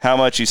how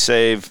much you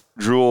save,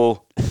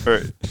 Newell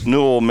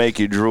will make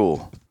you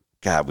drool.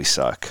 God, we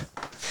suck.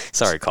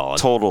 Sorry, Colin.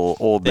 Total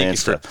old man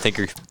stuff. Thank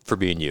you for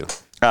being you.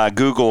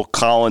 Google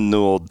Colin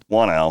Newell,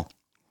 1L,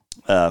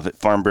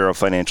 Farm Bureau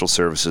Financial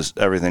Services.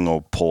 Everything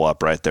will pull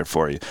up right there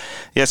for you.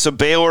 Yeah, so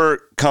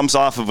Baylor comes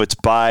off of its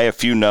bye. A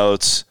few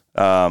notes.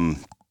 They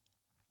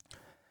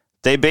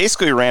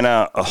basically ran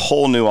out a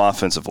whole new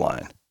offensive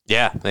line.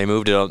 Yeah, they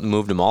moved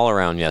them all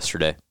around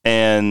yesterday.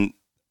 And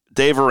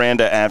Dave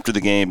Aranda, after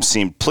the game,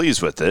 seemed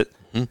pleased with it.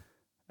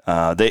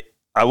 Mm-hmm.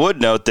 I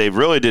would note they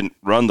really didn't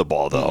run the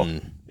ball, though.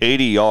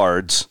 80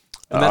 yards.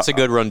 And that's a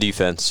good run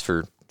defense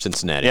for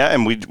Cincinnati. Yeah,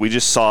 and we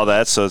just saw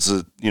that, so it's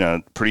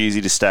pretty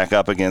easy to stack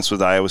up against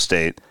with Iowa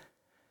State.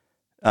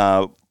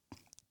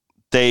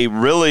 They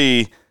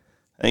really,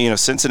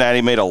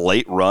 Cincinnati made a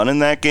late run in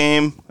that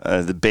game.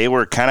 The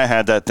Baylor kind of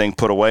had that thing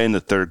put away in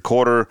the third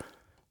quarter.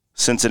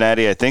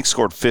 Cincinnati, I think,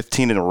 scored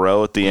 15 in a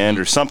row at the end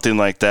or something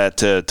like that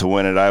to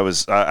win it. I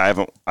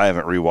haven't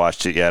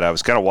rewatched it yet. I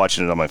was kind of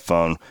watching it on my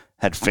phone.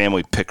 Had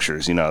family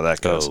pictures, that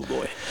goes. Oh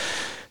boy.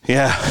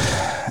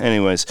 Yeah.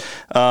 Anyways,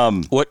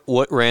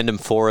 what random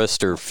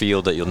forest or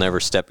field that you'll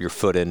never step your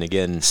foot in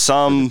again?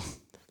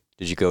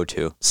 Did you go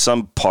to?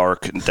 Some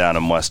park down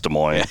in West Des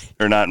Moines,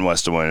 or not in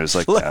West Des Moines. It was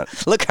like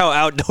that. Look how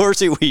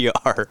outdoorsy we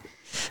are.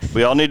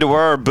 We all need to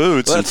wear our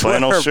boots and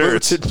flannel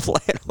shirts. Boots and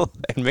flannel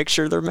and make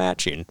sure they're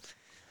matching.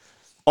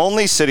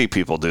 Only city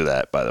people do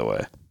that, by the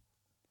way.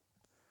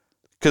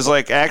 Because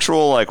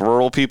actual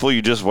rural people,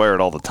 you just wear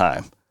it all the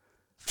time.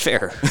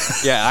 Fair.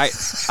 Yeah,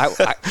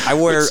 I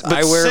wear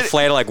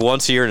flannel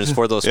once a year, and it's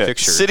for those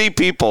pictures. City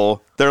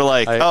people, they're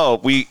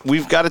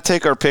we've got to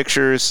take our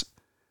pictures,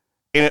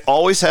 and it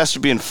always has to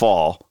be in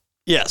fall.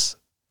 Yes.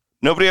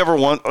 Nobody ever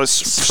wants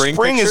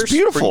spring is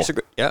beautiful.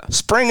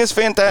 Spring is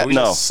fantastic.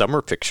 No,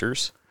 summer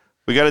pictures.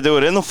 We got to do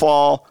it in the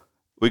fall.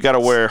 We got to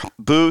wear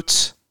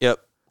boots. Yep.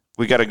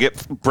 We got to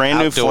get brand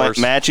new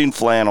matching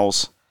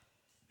flannels.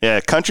 Yeah,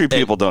 country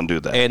people don't do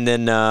that. And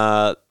then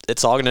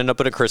it's all going to end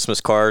up in a Christmas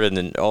card. And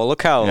then,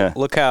 look how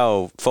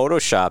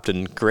photoshopped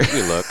and great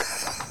we look.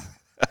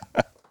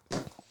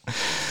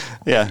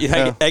 Yeah,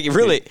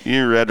 really.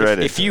 You read right.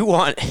 If you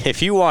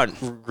want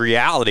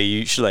reality,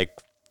 you should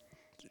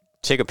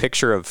take a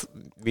picture of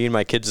me and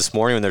my kids this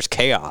morning when there's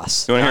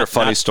chaos. You want to hear a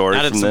funny story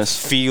from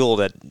this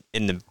field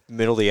in the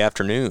middle of the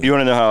afternoon? You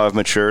want to know how I've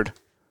matured?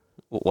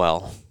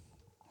 Well,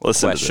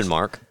 listen. Question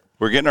mark.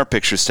 We're getting our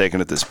pictures taken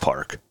at this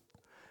park.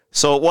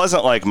 So it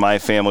wasn't like my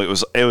family.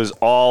 It was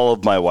all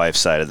of my wife's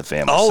side of the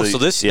family. Oh, so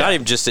this is not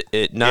even just it.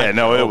 It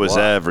was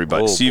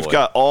everybody. So you've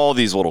got all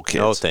these little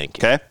kids. Oh, thank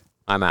you. Okay,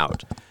 I'm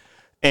out.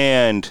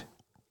 And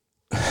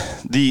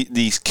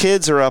these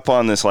kids are up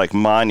on this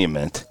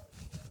monument,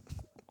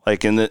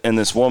 and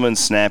this woman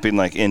snapping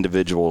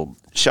individual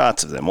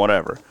shots of them,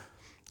 whatever.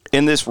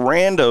 And this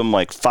random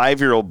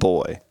 5-year-old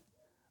boy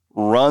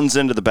runs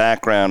into the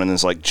background and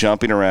is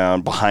jumping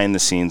around behind the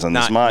scenes on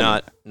this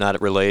monument. Not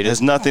related. It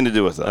has nothing to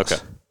do with us.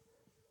 Okay.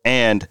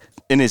 And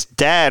his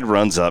dad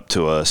runs up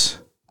to us,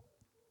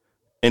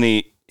 and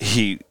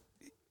he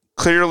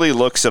clearly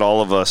looks at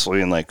all of us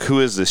and who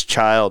is this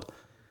child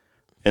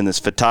and this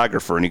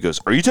photographer? And he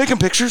goes, "Are you taking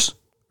pictures?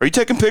 Are you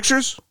taking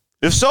pictures?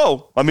 If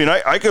so,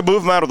 I could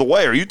move them out of the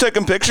way. Are you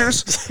taking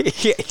pictures?"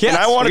 Yes, and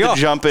I wanted to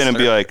jump in and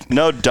be like,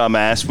 "No,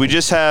 dumbass. We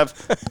just have,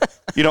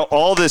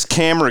 all this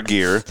camera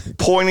gear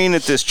pointing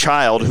at this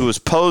child who is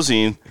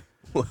posing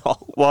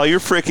while your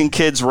freaking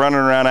kid's running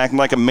around acting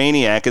like a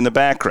maniac in the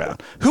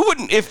background. Who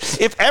wouldn't?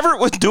 If Everett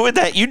was doing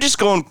that, you just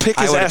go and pick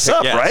his ass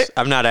up, right?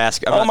 I'm not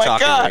asking. I'm not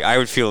talking. God. I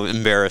would feel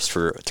embarrassed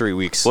for 3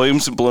 weeks.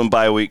 Williams and Blum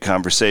bye-week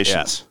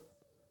conversations. Yeah.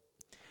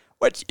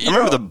 I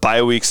remember the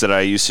bye weeks that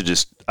I used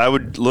to I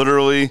would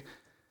literally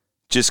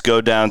just go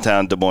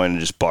downtown Des Moines and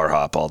just bar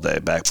hop all day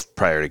back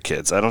prior to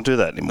kids. I don't do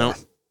that anymore. No.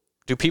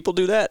 Do people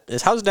do that?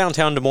 How's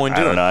downtown Des Moines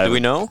doing? I don't know. Do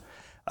we know?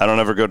 I don't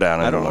ever go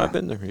down anymore. I don't know. I've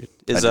been there.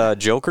 Is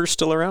Joker's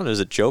still around?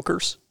 Is it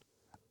Joker's?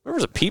 There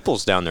was a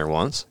People's down there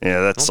once. Yeah,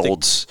 that's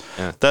old.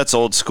 That's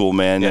old school,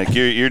 man. Yeah.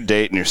 You're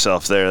dating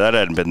yourself there. That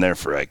hadn't been there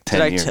for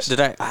 10 years.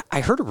 I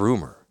heard a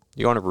rumor.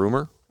 You want a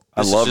rumor?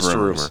 I love just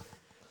rumors. A rumor.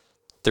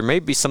 There may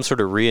be some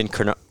sort of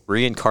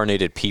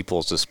reincarnated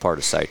peoples as part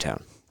of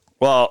Sci-Town.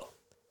 Well,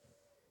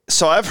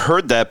 so I've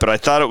heard that, but I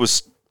thought it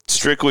was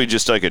strictly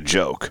just a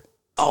joke.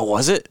 Oh,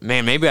 was it?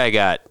 Man, maybe I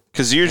got...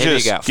 Because you're maybe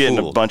just getting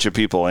fooled. a bunch of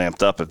people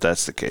amped up if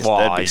that's the case. Well,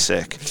 That'd be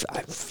sick.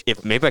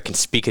 If maybe I can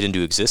speak it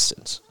into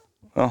existence.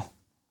 Oh.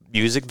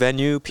 Music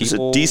venue,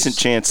 people. There's a decent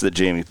chance that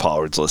Jamie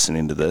Pollard's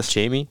listening to this.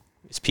 Jamie,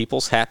 is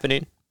Peoples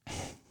happening?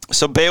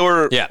 So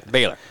Baylor. Yeah,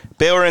 Baylor.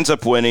 Baylor ends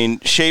up winning.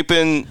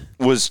 Chapin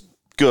was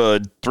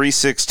good,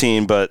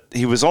 316, but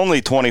he was only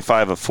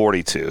 25 of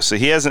 42, so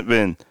he hasn't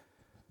been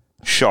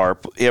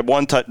sharp. He had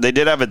one touch. They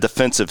did have a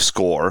defensive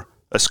score,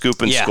 a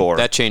scoop and score.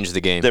 That changed the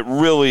game. That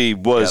really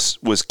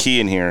was key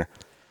in here.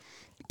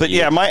 But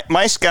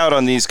my scout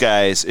on these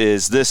guys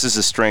is this is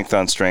a strength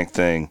on strength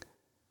thing,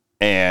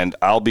 and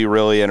I'll be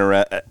really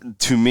interested.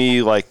 To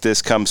me, like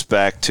this comes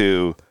back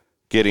to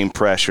getting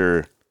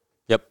pressure.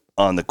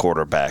 On the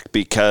quarterback,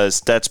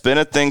 because that's been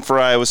a thing for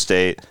Iowa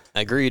State.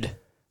 Agreed.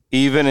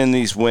 Even in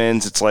these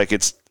wins, it's like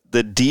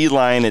the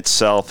D-line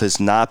itself has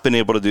not been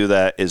able to do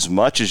that as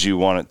much as you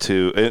want it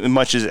to, as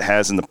much as it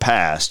has in the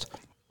past.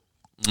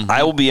 Mm-hmm.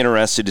 I will be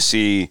interested to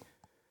see,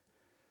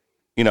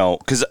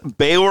 because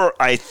Baylor,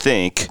 I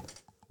think,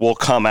 will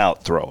come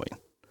out throwing.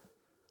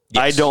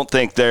 Yes. I don't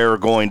think they're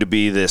going to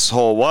be this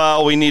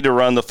whole, we need to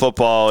run the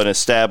football and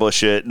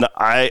establish it. No,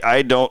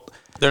 I don't.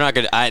 They're not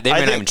going to. They may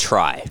not even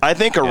try. I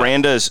think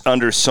Aranda is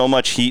under so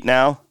much heat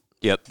now.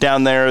 Yep.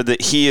 Down there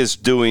that he is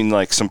doing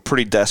like some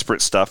pretty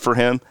desperate stuff for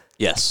him.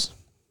 Yes.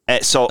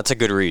 So that's a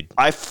good read.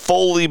 I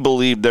fully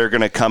believe they're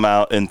going to come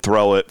out and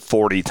throw it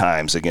 40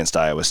 times against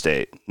Iowa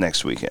State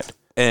next weekend.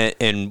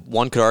 And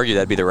one could argue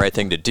that'd be the right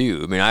thing to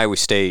do. I mean, Iowa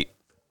State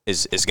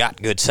is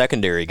got good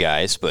secondary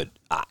guys, but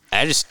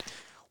I just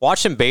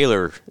watching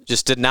Baylor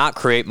just did not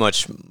create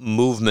much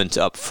movement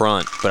up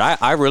front. But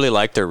I really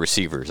like their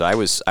receivers. I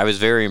was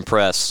very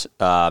impressed.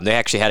 They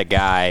actually had a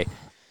guy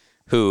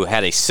who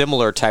had a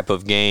similar type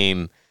of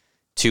game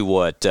to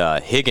what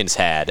Higgins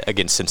had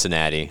against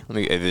Cincinnati.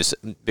 This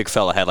big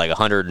fella had like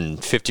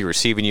 150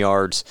 receiving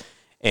yards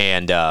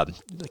and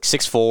like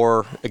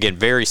 6'4". Again,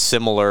 very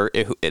similar.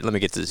 Let me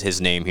get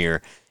his name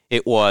here.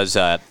 It was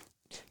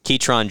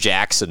Keytron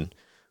Jackson.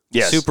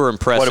 Yes. Super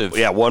impressive.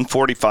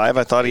 145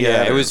 I thought he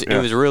had. It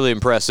was really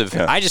impressive.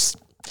 Yeah.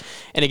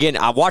 And again,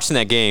 I'm watching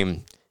that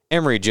game,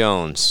 Emory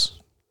Jones,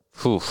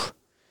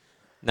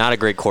 not a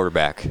great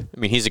quarterback. I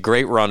mean, he's a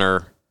great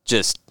runner.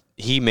 Just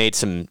he made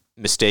some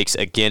mistakes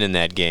again in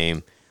that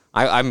game.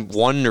 I'm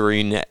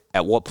wondering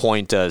at what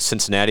point does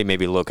Cincinnati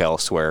maybe look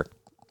elsewhere.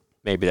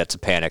 Maybe that's a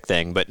panic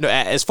thing. But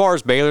as far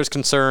as Baylor's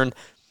concerned,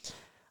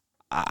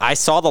 I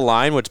saw the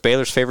line, which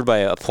Baylor's favored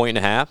by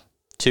 1.5,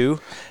 2.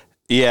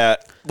 Yeah.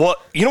 Well,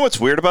 you know what's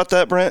weird about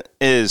that, Brent,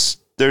 is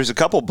there's a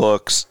couple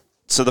books.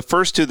 So the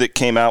first two that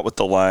came out with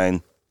the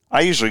line,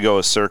 I usually go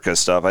with Circa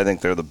stuff. I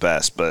think they're the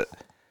best. But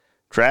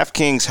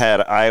DraftKings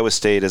had Iowa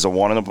State as a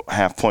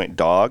 1.5 point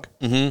dog.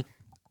 Mm-hmm.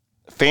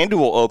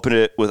 FanDuel opened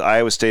it with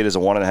Iowa State as a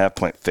 1.5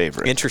 point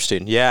favorite.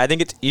 Interesting. Yeah, I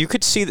think you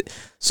could see that.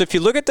 So if you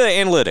look at the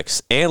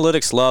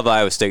analytics love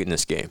Iowa State in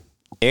this game.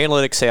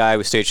 Analytics say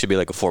Iowa State should be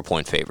like a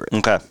 4-point favorite.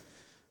 Okay.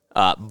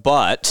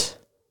 But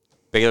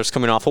Baylor's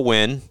coming off a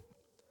win.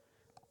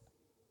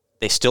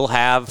 They still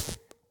have,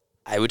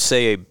 I would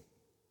say, a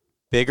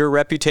bigger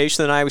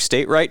reputation than Iowa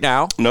State right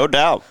now. No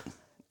doubt.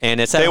 And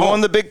it's They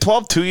won the Big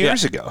 12 2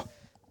 years ago.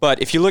 But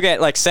if you look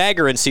at like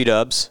Sagarin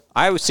C-dubs,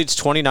 Iowa State's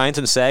 29th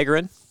in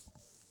Sagarin.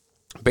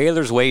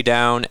 Baylor's way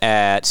down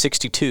at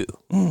 62.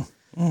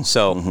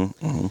 So,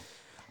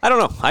 I don't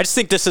know. I just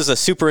think this is a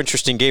super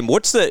interesting game.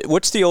 What's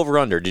the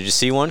over-under? Did you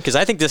see one? Because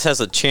I think this has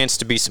a chance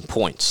to be some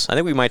points. I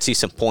think we might see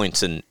some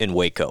points in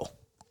Waco.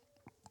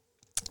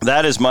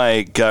 That is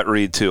my gut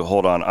read too.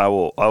 Hold on, I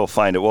will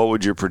find it. What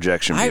would your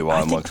projection be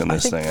while I'm looking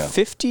this thing up?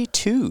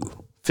 52.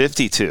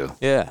 52.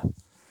 Yeah.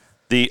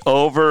 The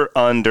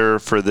over/under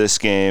for this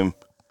game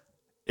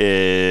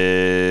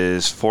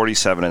is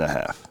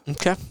 47.5.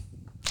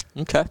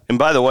 Okay. And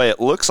by the way, it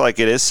looks like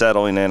it is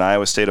settling in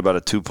Iowa State about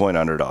a 2-point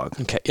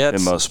underdog. Okay. Yeah,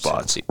 in most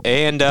spots.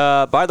 And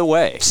by the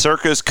way,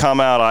 Circa's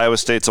come out. Iowa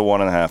State's a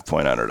 1.5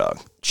 point underdog.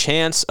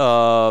 Chance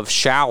of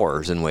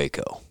showers in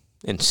Waco.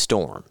 And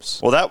storms.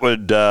 Well, that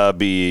would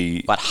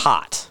be... But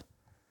hot.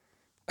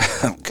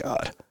 Oh,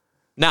 God.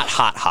 Not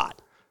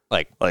hot.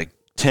 Like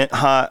tent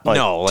hot?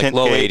 No, like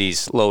low 80.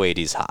 80s. Low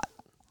 80s hot.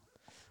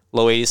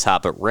 Low 80s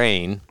hot, but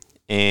rain.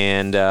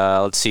 And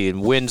let's see.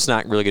 And wind's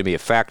not really going to be a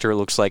factor, it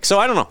looks like. So,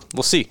 I don't know.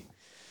 We'll see.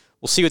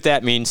 We'll see what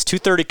that means.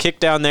 2:30 kick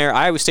down there.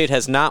 Iowa State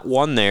has not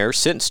won there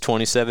since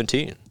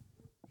 2017.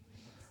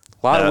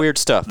 A lot of weird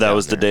stuff. That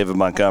was the David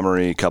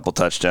Montgomery couple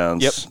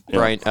touchdowns. Yep.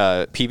 Right.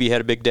 PB had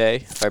a big day,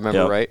 if I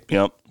remember right.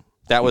 Yep.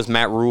 That was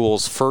Matt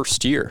Rule's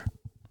first year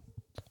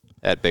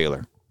at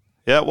Baylor.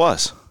 Yeah, it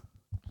was.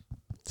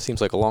 Seems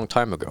like a long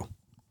time ago.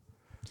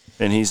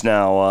 And he's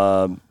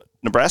now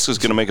Nebraska's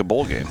going to make a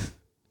bowl game.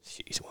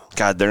 Jeez, well,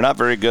 God, they're not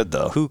very good,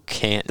 though. Who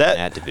can't in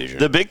that division?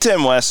 The Big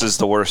Ten West is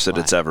the worst that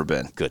it's ever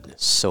been.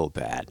 Goodness, so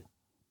bad.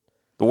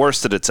 The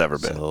worst that it's ever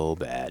been. So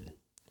bad.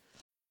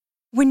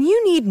 When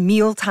you need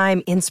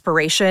mealtime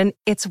inspiration,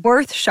 it's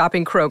worth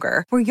shopping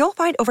Kroger, where you'll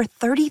find over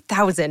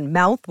 30,000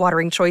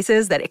 mouth-watering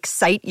choices that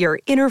excite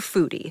your inner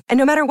foodie. And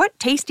no matter what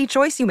tasty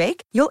choice you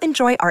make, you'll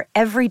enjoy our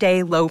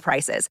everyday low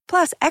prices,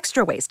 plus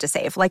extra ways to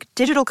save, like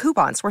digital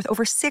coupons worth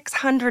over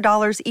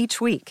 $600 each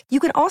week. You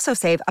can also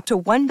save up to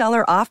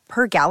 $1 off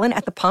per gallon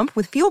at the pump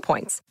with fuel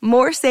points.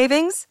 More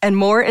savings and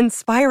more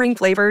inspiring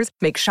flavors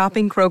make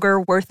shopping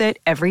Kroger worth it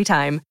every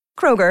time.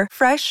 Kroger,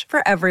 fresh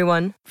for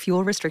everyone.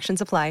 Fuel restrictions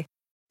apply.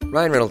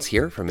 Ryan Reynolds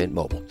here from Mint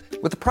Mobile.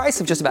 With the price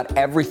of just about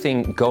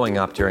everything going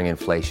up during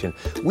inflation,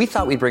 we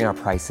thought we'd bring our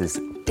prices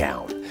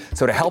down.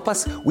 So to help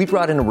us, we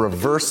brought in a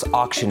reverse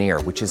auctioneer,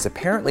 which is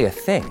apparently a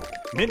thing.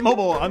 Mint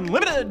Mobile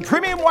Unlimited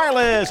Premium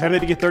Wireless. How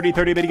to get 30,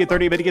 30, bit to get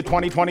 30, bit to get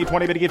 20, 20,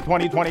 20, bit to get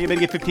 20, 20, bit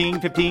to get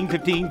 15, 15,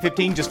 15,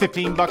 15, just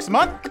 $15 a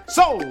month?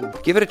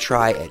 Sold! Give it a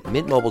try at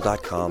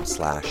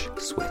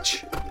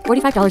mintmobile.com/switch.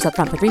 $45 up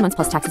front for 3 months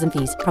plus taxes and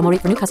fees. Promo rate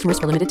for new customers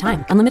for limited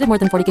time. Unlimited more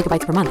than 40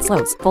 gigabytes per month.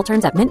 Slows full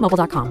terms at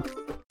mintmobile.com.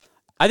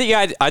 I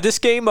think this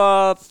game,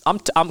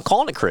 I'm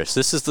calling it, Chris.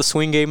 This is the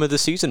swing game of the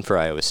season for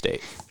Iowa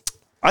State.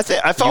 I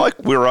felt like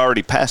we were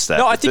already past that.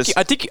 No, I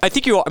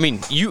think you. I mean,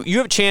 you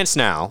have a chance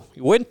now.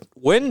 Win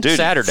Dude,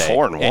 Saturday,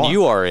 4-1. and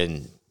you are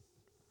in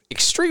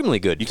extremely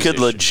good. You position.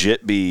 could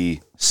legit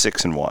be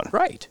 6-1,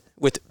 right?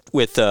 With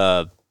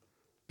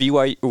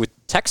BYU, with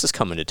Texas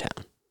coming to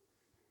town.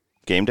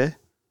 Game day?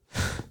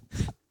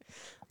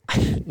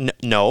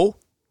 No,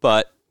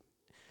 but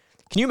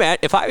can you imagine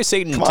if Iowa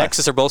State and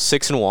Texas are both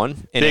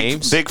 6-1 in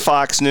Ames? Big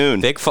Fox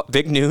noon. Big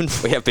noon.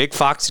 We have Big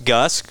Fox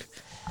Gusk.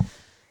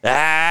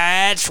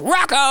 That's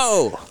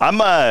Rocco.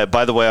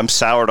 By the way, I'm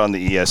soured on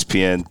the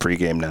ESPN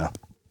pregame now.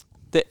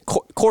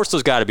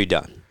 Corso's got to be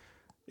done.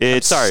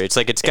 It's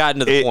like it's gotten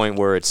to the point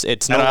where it's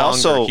no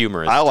longer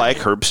humorous. I like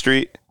Herb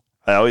Street.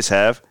 I always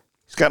have.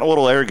 He's gotten a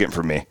little arrogant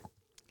for me.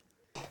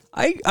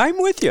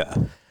 I'm with you.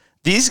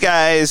 These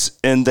guys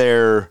and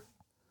their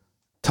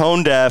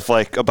tone deaf,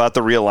 like about the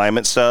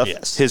realignment stuff,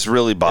 has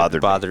really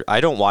bothered me. I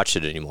don't watch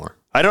it anymore.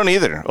 I don't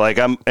either. Like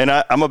I'm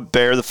a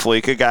Bear the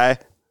Fleeca guy.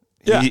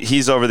 Yeah.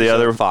 He's over the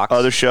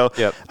other show.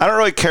 Yep. I don't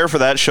really care for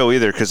that show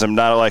either because I'm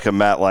not like a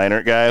Matt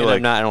Leinart guy.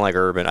 And I don't like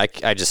Urban. I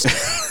just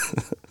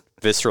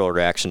visceral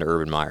reaction to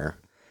Urban Meyer.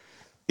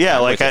 Yeah,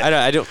 like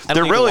I don't.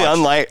 They're really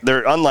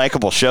they're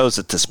unlikable shows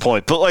at this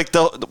point. But like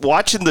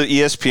watching the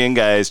ESPN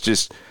guys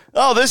just,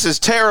 this is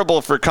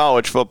terrible for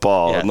college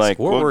football. Yes. And like,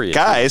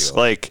 guys,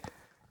 like,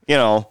 you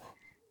know.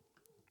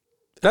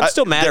 I'm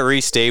still mad at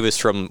Reese Davis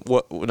from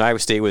when Iowa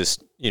State was,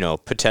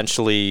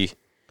 potentially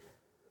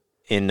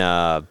in.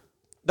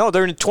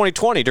 They're in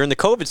 2020 during the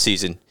COVID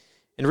season,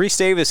 and Reese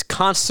Davis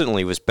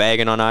constantly was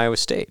bagging on Iowa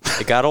State.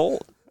 It got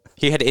old.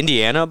 He had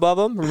Indiana above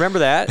him. Remember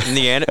that?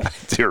 Indiana. I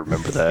do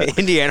remember that.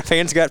 Indiana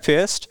fans got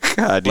pissed.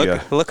 God,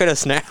 look at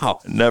us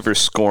now. Never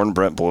scorn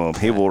Brent Blum.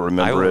 He will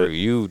remember it.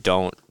 You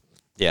don't.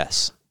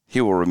 Yes.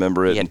 He will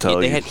remember it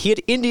until he had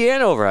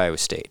Indiana over Iowa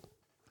State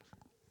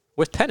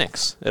with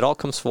Penix. It all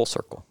comes full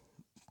circle.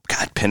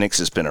 God, Penix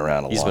has been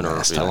around a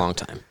long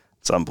time.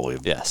 It's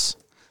unbelievable. Yes.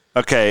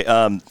 Okay.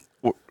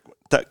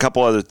 A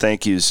couple other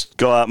thank yous.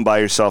 Go out and buy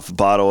yourself a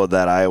bottle of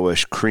that Iowa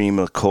cream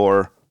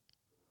liqueur.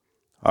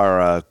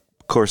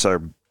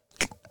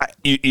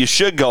 You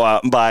should go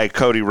out and buy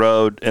Cody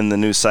Road in the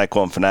new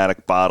Cyclone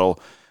Fanatic bottle.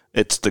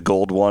 It's the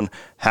gold one.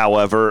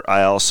 However,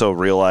 I also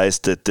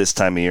realized that this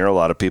time of year, a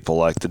lot of people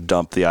like to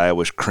dump the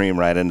Iowa cream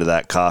right into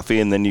that coffee,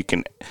 and then you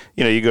can,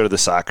 you go to the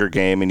soccer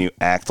game and you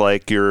act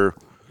like you're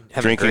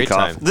drinking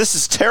coffee. This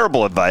is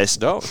terrible advice.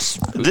 No,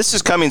 this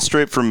is coming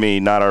straight from me,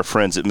 not our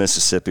friends at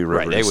Mississippi River.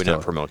 Right, they would not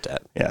promote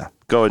that. Yeah,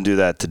 go and do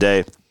that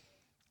today.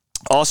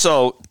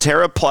 Also,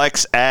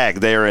 Terraplex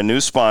Ag, they are a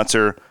new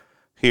sponsor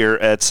here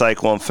at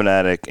Cyclone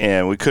Fanatic,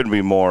 and we couldn't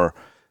be more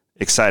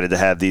excited to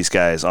have these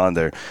guys on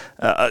there.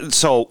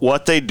 So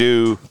what they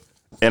do,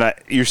 and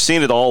you're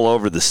seeing it all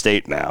over the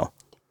state now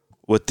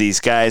with these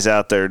guys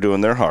out there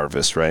doing their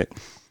harvest, right?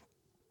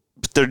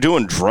 But they're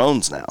doing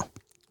drones now.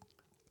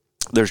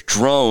 There's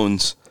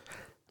drones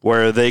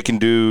where they can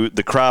do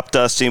the crop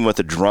dusting with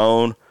a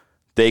drone.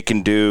 They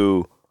can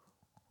do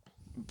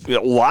a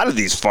lot of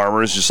these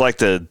farmers just like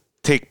to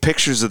take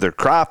pictures of their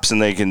crops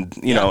and they can,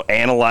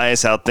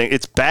 analyze how things.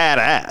 It's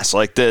badass.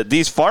 Like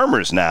these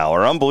farmers now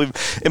are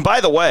unbelievable. And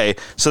by the way,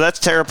 so that's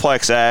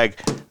Terraplex Ag.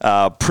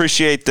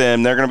 Appreciate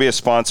them. They're going to be a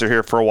sponsor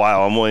here for a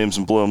while. I'm Williams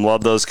and Blum.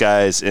 Love those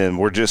guys, and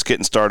we're just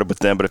getting started with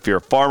them. But if you're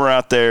a farmer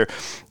out there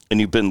and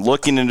you've been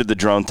looking into the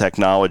drone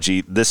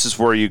technology, this is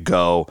where you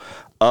go.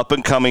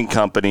 Up-and-coming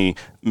company,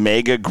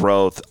 mega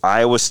growth,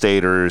 Iowa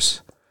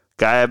Staters.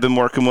 Guy I've been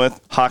working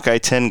with, Hawkeye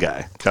 10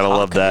 guy. Gotta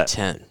love that.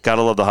 10.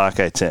 Gotta love the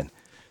Hawkeye 10.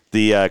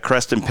 The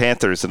Creston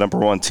Panthers, the number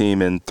one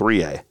team in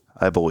 3A,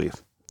 I believe.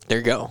 There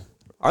you go.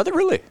 Are they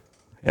really?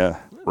 Yeah,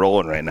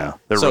 rolling right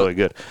now. They're really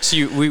good.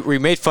 So we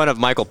made fun of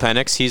Michael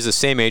Penix. He's the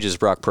same age as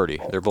Brock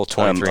Purdy. They're both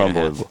 23 and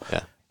a half.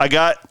 Yeah. I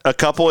got a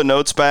couple of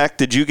notes back.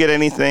 Did you get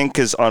anything?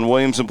 Because on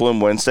Williams and Bloom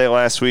Wednesday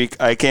last week,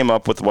 I came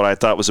up with what I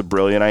thought was a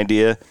brilliant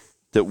idea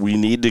that we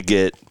need to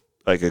get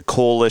like a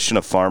coalition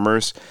of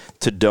farmers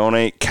to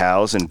donate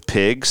cows and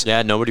pigs.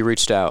 Yeah, nobody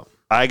reached out.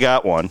 I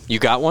got one. You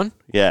got one?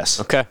 Yes.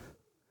 Okay.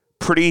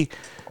 Pretty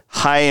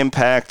high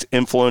impact,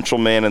 influential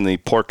man in the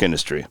pork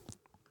industry.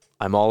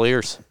 I'm all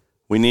ears.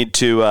 We need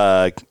to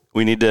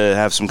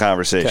have some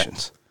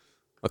conversations.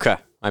 Okay.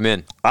 I'm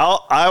in.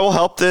 I will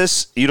help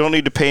this. You don't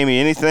need to pay me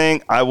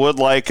anything. I would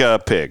like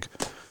a pig.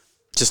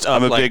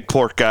 I'm a big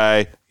pork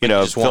guy.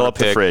 Fill up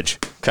the fridge.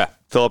 Okay.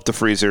 Fill up the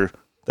freezer.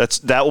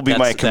 That will be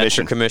my commission. That's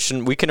your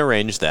commission. We can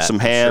arrange that. Some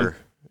ham. Sure.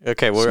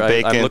 Okay.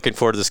 I'm looking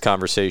forward to this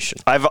conversation.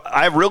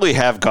 I really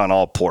have gone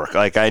all pork.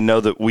 Like, I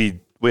know that we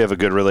have a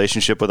good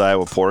relationship with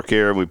Iowa Pork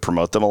here, and we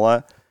promote them a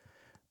lot.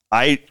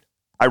 I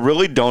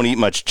really don't eat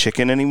much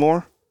chicken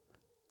anymore.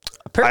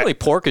 Apparently,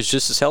 pork is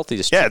just as healthy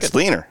as chicken. Yeah, it's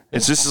leaner.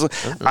 It's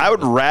just. I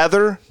would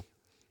rather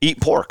eat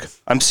pork.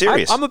 I'm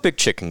serious. I'm a big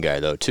chicken guy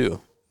though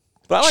too.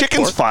 But I like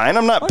Chicken's pork. fine.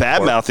 I'm not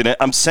bad mouthing it.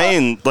 I'm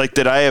saying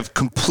that I have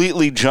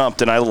completely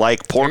jumped and I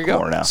like pork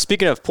more now.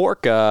 Speaking of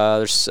pork,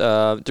 there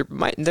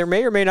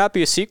may or may not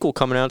be a sequel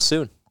coming out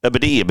soon.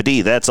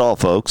 Abadee, that's all,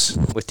 folks.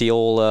 With the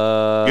old.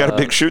 You got a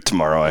big shoot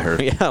tomorrow, I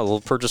heard. Yeah,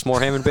 we'll purchase more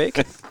ham and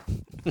bacon.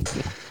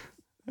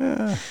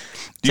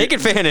 Take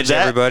advantage,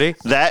 everybody.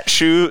 That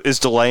shoe is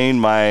delaying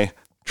my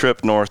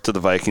trip north to the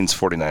Vikings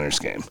 49ers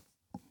game.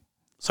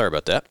 Sorry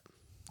about that.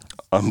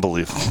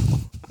 Unbelievable.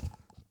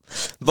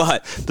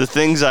 But the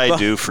things I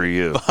do for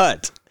you.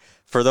 But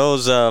for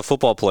those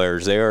football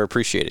players, they are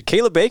appreciated.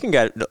 Caleb Bacon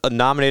got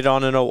nominated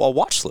on a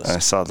watch list. I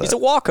saw that. He's a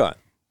walk-on.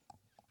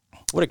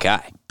 What a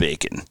guy.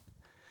 Bacon.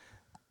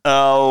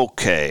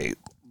 Okay.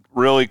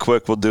 Really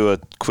quick, we'll do a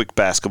quick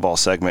basketball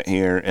segment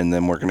here, and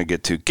then we're going to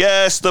get to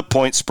guess the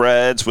point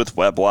spreads with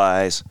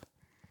WebWise.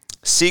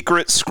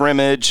 Secret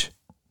scrimmage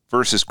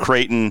versus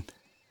Creighton.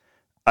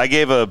 I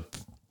gave a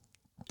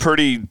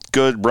pretty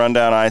good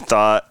rundown, I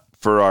thought,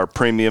 for our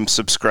premium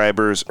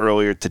subscribers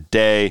earlier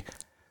today.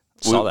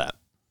 Saw that.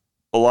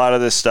 A lot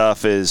of this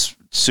stuff is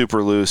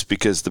super loose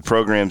because the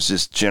programs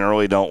just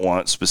generally don't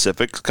want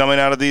specifics coming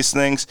out of these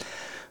things.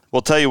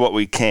 We'll tell you what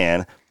we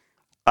can.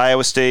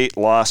 Iowa State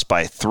lost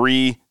by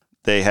 3.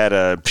 They had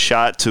a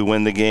shot to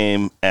win the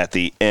game at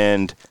the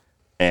end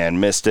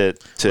and missed it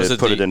to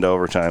put it into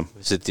overtime.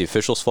 Was it the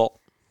official's fault?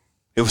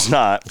 It was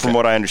not, from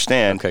what I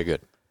understand. Okay,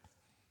 good.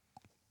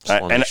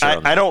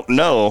 I don't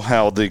know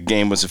how the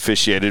game was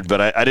officiated,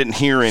 but I didn't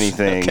hear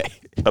anything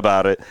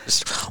about it.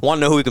 Just want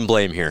to know who we can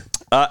blame here.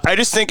 I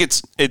just think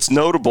it's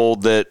notable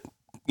that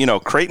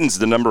Creighton's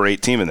the number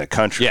 8 team in the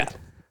country. Yeah,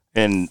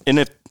 and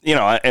if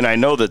and I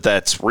know that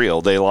that's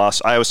real. They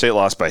lost. Iowa State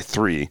lost by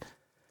 3,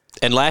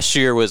 and last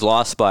year was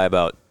lost by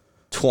about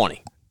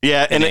 20.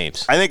 Yeah, and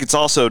I think it's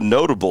also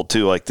notable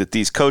too, like that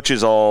these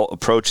coaches all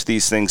approach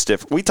these things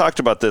different. We talked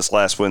about this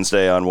last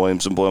Wednesday on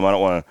Williams and Blum. I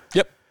don't want to.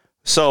 Yep.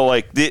 So,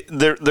 like,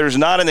 there's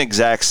not an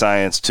exact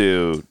science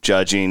to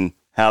judging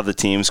how the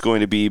team's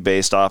going to be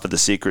based off of the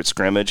secret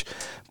scrimmage.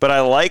 But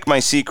I like my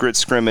secret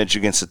scrimmage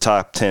against a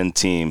top 10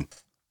 team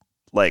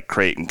like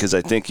Creighton because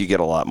I think you get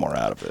a lot more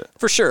out of it.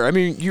 For sure. I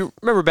mean, you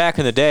remember back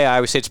in the day,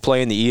 Iowa State's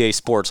playing the EA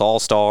Sports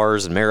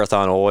All-Stars and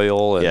Marathon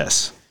Oil. And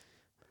yes.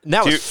 And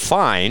that was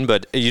fine,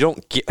 but you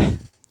don't get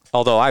 –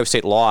 although Iowa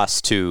State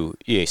lost to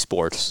EA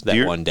Sports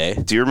that one day.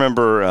 Do you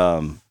remember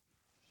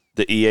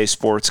the EA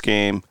Sports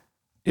game?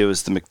 It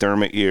was the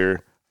McDermott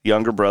year.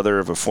 Younger brother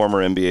of a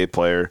former NBA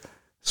player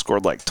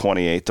scored like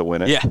 28 to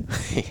win it. Yeah.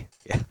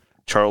 Yeah.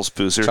 Charles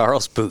Boozer.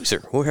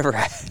 Whoever.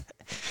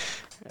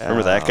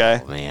 Remember that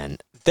guy? Oh, man.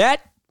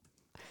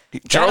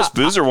 Charles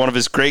Boozer, one of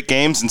his great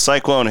games in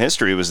Cyclone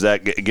history was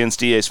that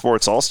against EA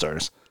Sports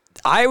All-Stars.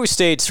 Iowa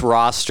State's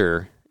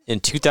roster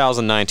in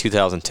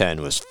 2009-2010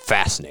 was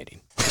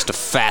fascinating. Just a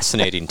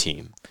fascinating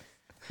team.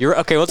 You're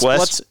okay. Was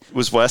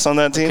Wes on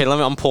that team? Okay,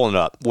 I'm pulling it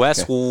up.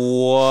 Wes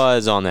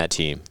was on that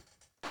team.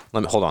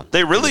 Hold on.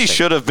 They really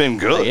should have been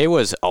good. It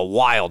was a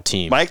wild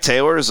team. Mike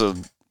Taylor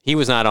He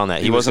was not on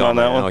that. He wasn't on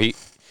that one? No,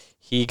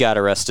 he got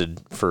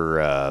arrested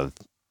for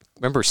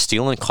remember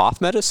stealing cough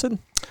medicine?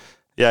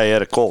 Yeah, he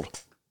had a cold.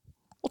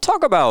 We'll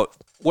talk about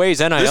ways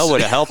NIL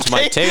would have helped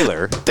Mike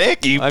Taylor.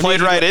 Thank you.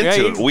 Played right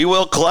into it. We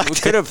will collect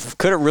it.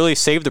 Could have really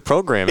saved the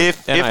program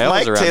if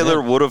Mike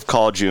Taylor would have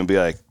called you and be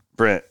like,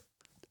 Brent,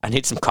 I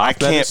need some cough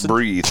medicine. I can't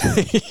breathe.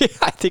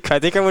 I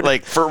think I would.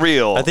 Like, for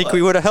real. I think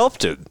we would have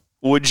helped him.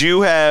 Would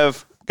you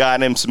have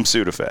gotten him some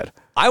Sudafed?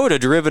 I would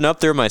have driven up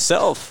there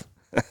myself.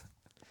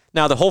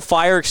 Now, the whole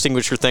fire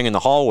extinguisher thing in the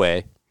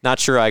hallway, not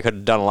sure I could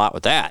have done a lot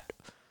with that.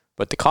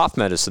 But the cough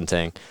medicine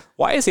thing,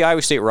 why is the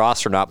Iowa State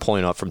roster not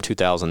pulling up from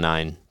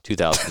 2009,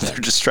 2010? They're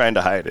just trying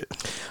to hide it.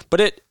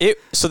 But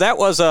so that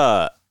was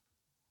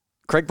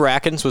Craig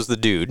Brackens was the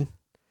dude.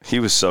 He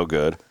was so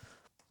good.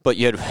 But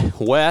you had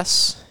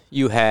Wes,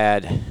 you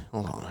had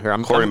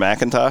Corey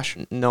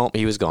McIntosh? No,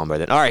 he was gone by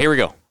then. All right, here we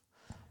go.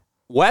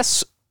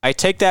 Wes, I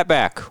take that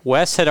back.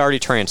 Wes had already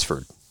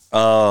transferred.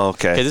 Oh,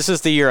 okay. This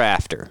is the year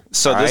after.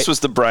 So this was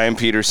the Brian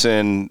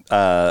Peterson,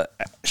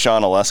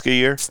 Sean Oleska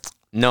year?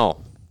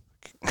 No.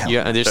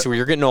 Yeah,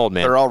 you're getting old,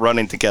 man. They're all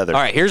running together.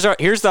 All right, here's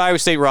the Iowa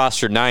State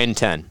roster,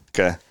 9-10.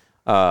 Okay.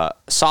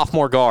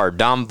 Sophomore guard,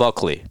 Dom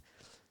Buckley.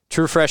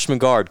 True freshman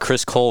guard,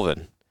 Chris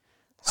Colvin.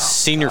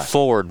 Senior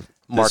forward,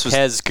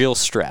 Marquez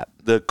Gilstrap.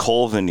 The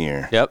Colvin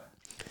year. Yep.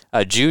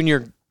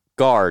 Junior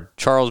guard,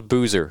 Charles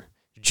Boozer.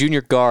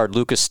 Junior guard,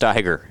 Lucas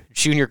Steiger.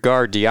 Junior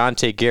guard,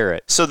 Deontay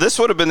Garrett. So this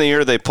would have been the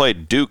year they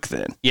played Duke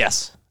then?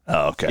 Yes.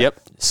 Oh, okay. Yep.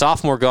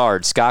 Sophomore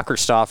guard, Scott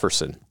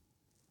Christofferson.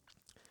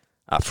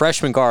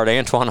 Freshman guard,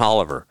 Antoine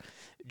Oliver.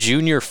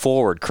 Junior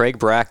forward, Craig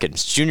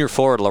Brackens. Junior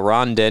forward,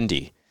 LaRon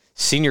Dendy.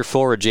 Senior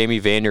forward,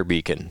 Jamie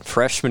Vanderbeeken.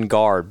 Freshman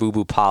guard, Boo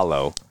Boo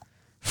Paulo.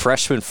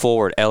 Freshman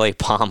forward, L.A.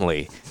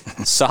 Pomley.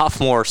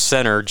 Sophomore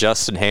center,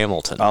 Justin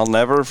Hamilton. I'll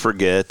never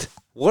forget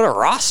What a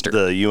roster.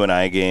 the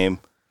UNI game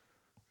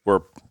where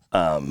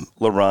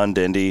LaRon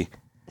Dendy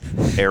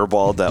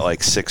airballed that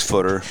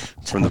 6-footer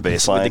from the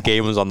baseline. The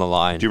game was on the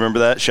line. Do you remember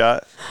that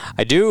shot?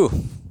 I do.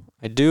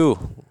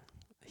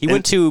 He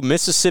went to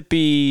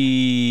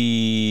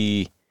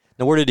Mississippi.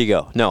 No, where did he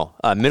go? No,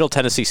 Middle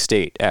Tennessee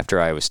State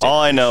after Iowa State.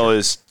 All I know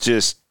is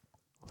just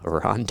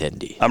Ron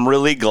Dendy. I'm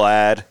really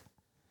glad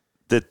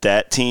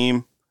that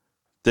team,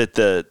 that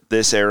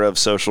this era of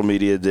social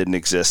media didn't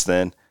exist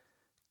then,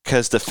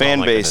 because the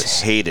fan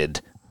base hated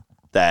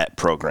that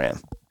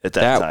program at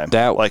that time.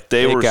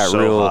 They were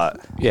so hot.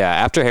 Yeah,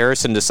 after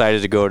Harrison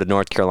decided to go to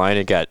North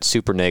Carolina, it got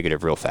super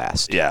negative real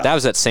fast. Yeah. That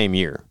was that same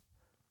year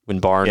when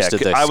Barnes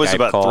did the I was Skype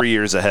about call. 3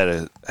 years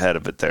ahead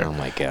of it there. Oh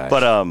my gosh.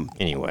 But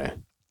anyway,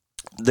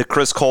 the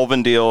Chris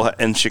Colvin deal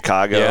in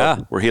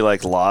Chicago, where he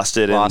lost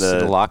it in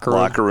the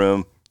locker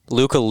room.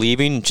 Luka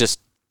leaving just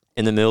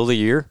in the middle of the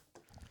year.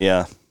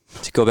 Yeah.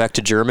 To go back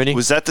to Germany.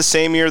 Was that the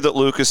same year that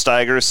Lucas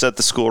Steiger set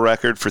the school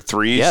record for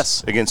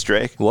threes against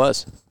Drake? It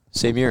was.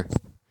 Same year.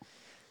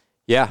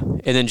 Yeah.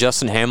 And then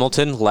Justin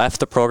Hamilton left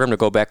the program to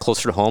go back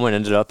closer to home and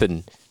ended up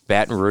in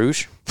Baton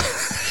Rouge.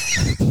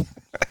 I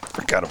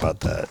forgot about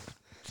that.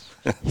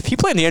 He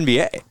played in the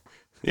NBA.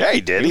 Yeah,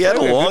 he did. He had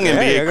a long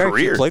NBA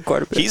career. He played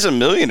quite a bit. He's a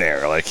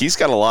millionaire. He's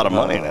got a lot of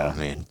money now.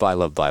 Man, I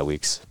love bye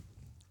weeks.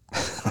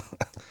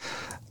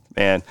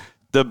 Man,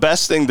 the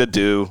best thing to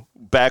do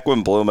back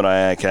when Blum and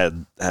I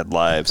had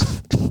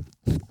lives,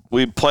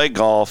 we'd play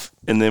golf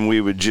and then we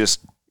would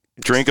just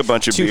drink a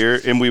bunch of beer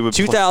and we would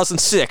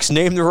 2006,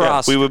 name the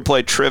roster. We would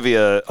play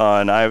trivia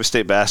on Iowa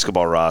State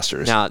basketball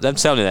rosters. Now, I'm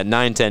telling you, that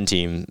 9-10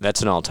 team,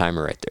 that's an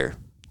all-timer right there.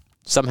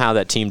 Somehow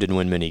that team didn't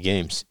win many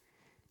games.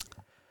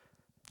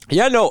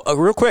 Yeah, no,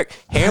 real quick.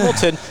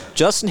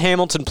 Justin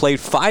Hamilton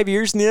played 5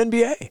 years in the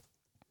NBA.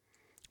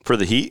 For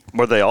the Heat?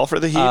 Were they all for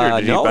the Heat,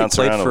 or did he bounce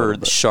around a little bit? He played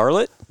for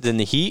Charlotte, then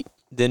the Heat,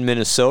 then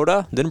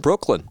Minnesota, then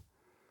Brooklyn.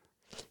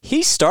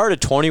 He started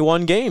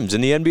 21 games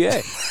in the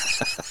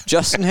NBA.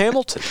 Justin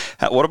Hamilton.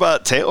 What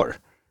about Taylor?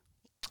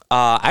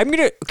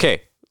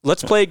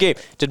 Let's play a game.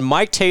 Did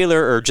Mike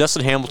Taylor or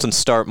Justin Hamilton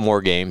start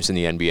more games in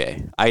the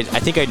NBA? I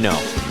think I know.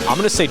 I'm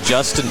going to say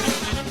Justin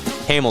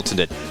Hamilton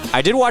did.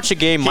 I did watch a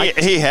game.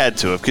 He had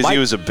to have, because he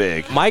was a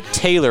big. Mike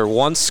Taylor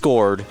once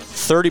scored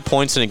 30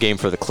 points in a game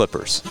for the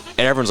Clippers.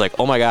 And everyone's like,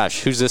 oh my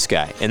gosh, who's this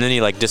guy? And then he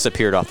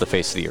disappeared off the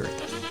face of the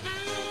earth.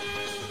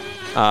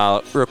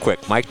 Real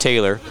quick, Mike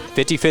Taylor,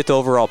 55th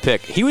overall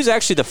pick. He was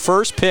actually the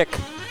first pick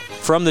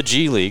from the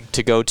G League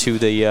to go to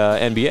the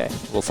NBA.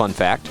 A little fun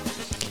fact.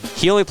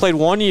 He only played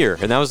 1 year,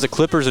 and that was the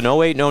Clippers in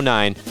 08 and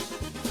 09.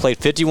 Played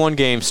 51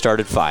 games,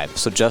 started 5.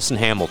 So Justin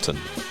Hamilton.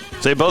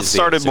 So they both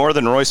started more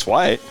than Royce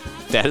White.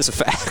 That is a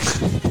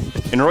fact.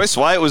 And Royce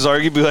White was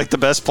arguably the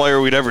best player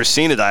we'd ever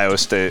seen at Iowa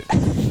State.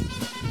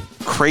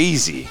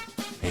 Crazy.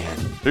 Man.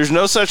 There's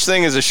no such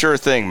thing as a sure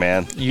thing,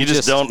 man. You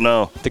just don't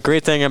know. The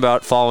great thing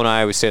about following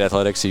Iowa State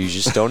athletics is you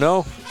just don't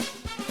know.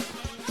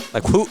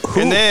 Who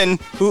and then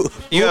who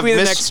will be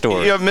the next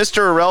story? You have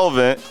Mr.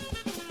 Irrelevant,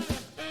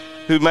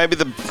 who might be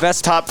the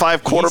best top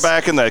 5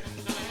 quarterback in the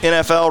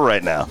NFL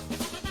right now.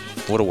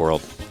 What a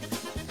world.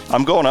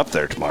 I'm going up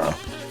there tomorrow.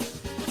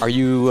 Are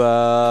you,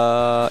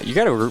 you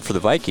got to root for the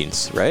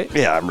Vikings, right?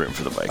 Yeah, I'm rooting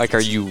for the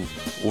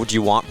Vikings. Would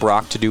you want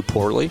Brock to do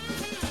poorly?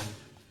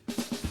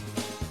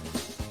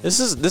 This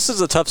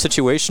is a tough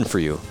situation for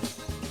you.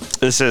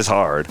 This is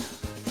hard.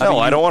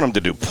 I don't want him to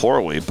do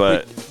poorly,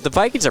 but... The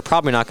Vikings are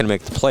probably not going to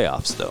make the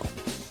playoffs, though.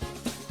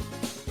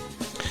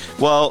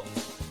 Well,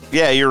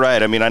 yeah, you're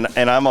right. I mean,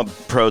 and I'm a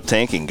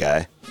pro-tanking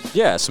guy.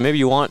 Yeah, so maybe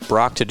you want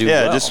Brock to do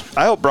well.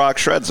 I hope Brock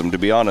shreds him, to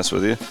be honest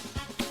with you.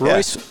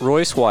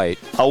 Royce White.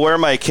 I'll wear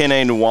my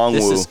Kene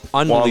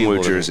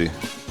Nwangwu jersey.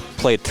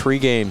 Played 3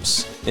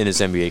 games in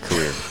his NBA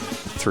career.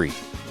 3.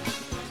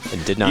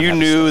 And did not. You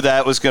knew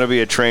that was going to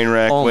be a train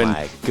wreck when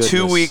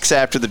 2 weeks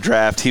after the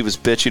draft he was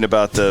bitching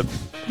about the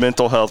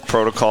mental health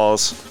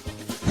protocols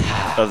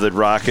of the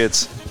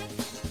Rockets.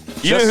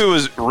 You know who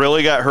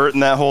really got hurt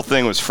in that whole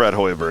thing was Fred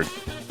Hoiberg.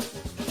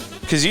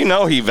 Because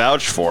he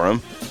vouched for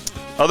him.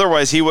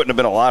 Otherwise, he wouldn't have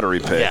been a lottery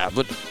pick. Yeah,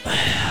 but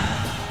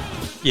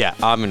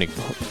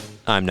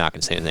I'm not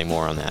going to say anything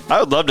more on that. I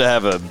would love to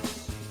have a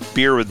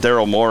beer with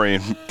Daryl Morey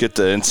and get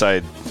the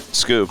inside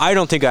scoop. I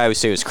don't think Iowa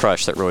State was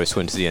crushed that Royce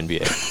went to the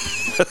NBA.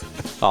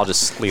 I'll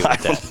just leave it at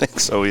that. I don't think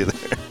so either.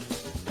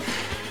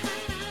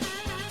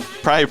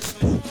 Probably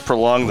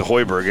prolong the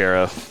Hoiberg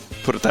era.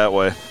 Put it that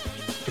way.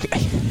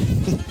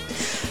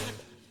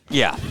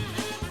 Yeah.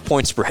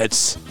 point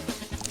spreads.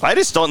 I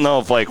just don't know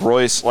if,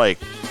 Royce,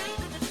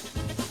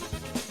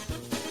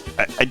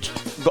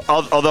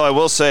 although I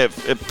will say it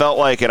felt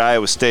like at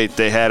Iowa State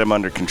they had him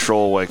under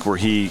control, where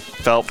he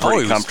felt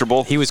pretty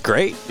comfortable. He was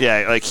great.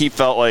 Yeah, he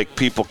felt like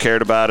people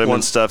cared about him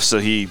and stuff, so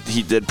he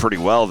did pretty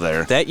well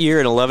there. That year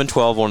in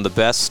 11-12, one of the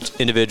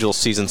best individual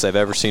seasons I've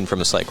ever seen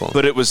from a Cyclone.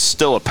 But it was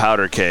still a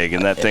powder keg,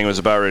 and that thing was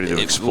about ready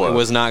to explode. It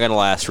was not going to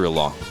last real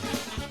long.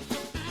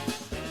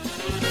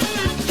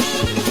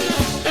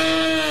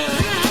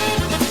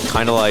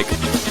 Kind of like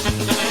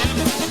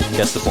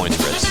guess the point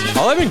spreads.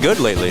 Oh, they've been good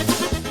lately.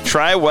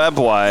 Try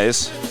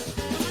Webwise.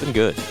 Been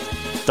good.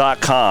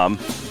 .com.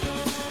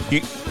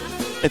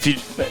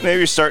 If maybe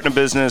you're starting a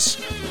business,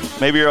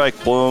 maybe you're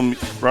like Blum,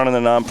 running a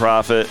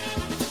nonprofit.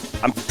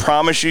 I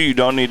promise you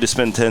don't need to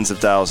spend tens of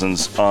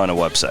thousands on a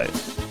website.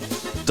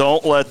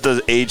 Don't let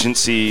the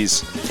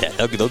agencies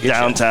they'll get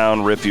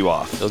downtown rip you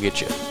off. They'll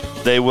get you.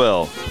 They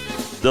will.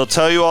 They'll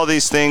tell you all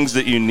these things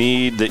that you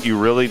need that you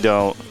really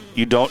don't.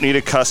 You don't need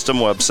a custom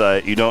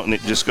website. You don't need,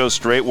 just go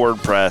straight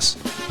WordPress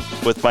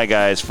with my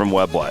guys from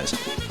Webwise.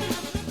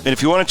 And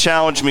if you want to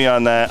challenge me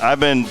on that, I've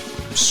been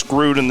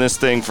screwed in this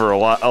thing for a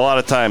lot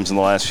of times in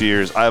the last few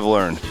years. I've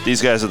learned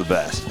these guys are the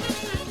best.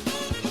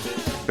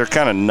 They're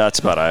kind of nuts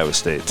about Iowa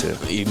State too.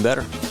 Even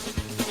better.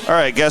 All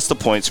right, guess the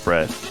point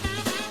spread.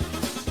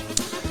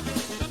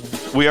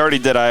 We already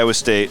did Iowa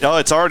State. Oh,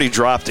 it's already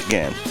dropped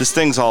again. This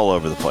thing's all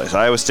over the place.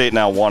 Iowa State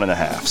now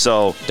 1.5.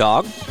 So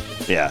dog.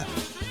 Yeah,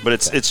 but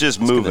it's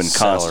just moving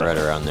constantly. Right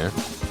around there.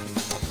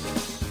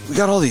 We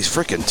got all these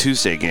freaking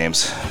Tuesday games.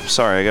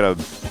 Sorry, I gotta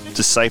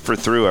decipher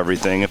through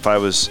everything. If I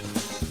was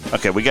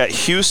okay, we got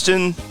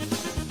Houston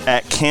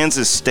at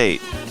Kansas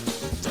State.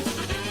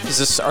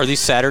 Are these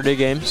Saturday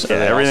games? Yeah,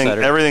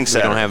 everything's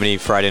Saturday. We don't have any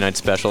Friday night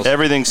specials.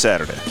 Everything's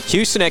Saturday.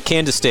 Houston at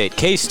Kansas State.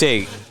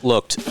 K-State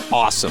looked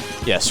awesome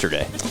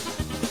yesterday.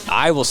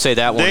 I will say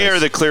that one. They are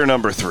the clear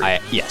number 3.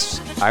 Yes,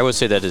 I would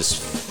say that is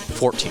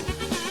 14.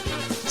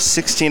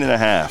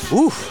 16.5.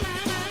 Oof.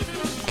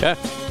 Okay.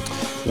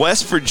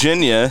 West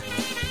Virginia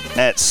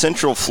at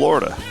Central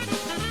Florida.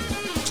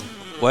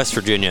 West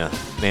Virginia,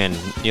 man,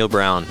 Neil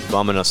Brown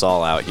bumming us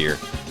all out here.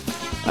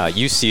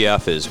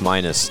 UCF is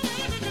 -8.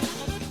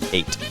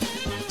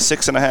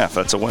 6.5.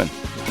 That's a win.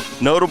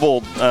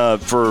 Notable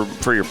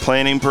for your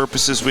planning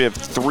purposes, we have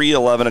 3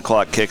 11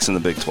 o'clock kicks in the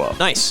Big 12.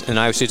 Nice, and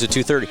Iowa State's at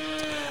 2:30.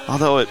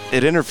 Although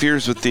it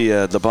interferes with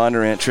the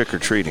Bondurant trick or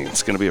treating,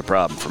 it's going to be a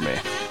problem for me.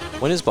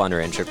 When is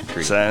Bondurant trick or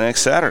treating? It's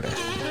next Saturday.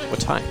 What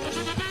time?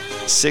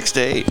 6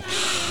 to 8.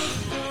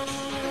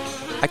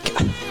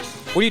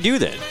 What do you do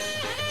then?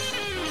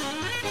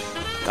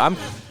 Am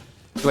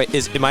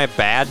I a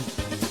bad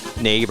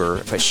neighbor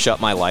if I shut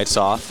my lights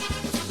off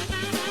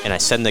and I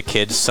send the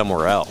kids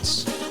somewhere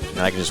else and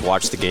I can just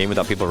watch the game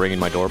without people ringing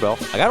my doorbell?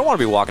 I don't want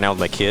to be walking out with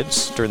my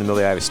kids during the middle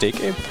of the Iowa State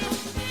game.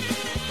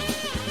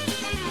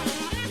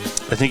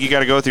 I think you got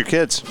to go with your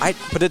kids. But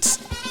you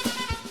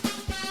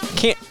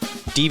can't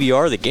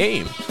DVR the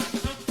game.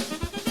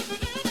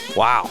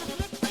 Wow.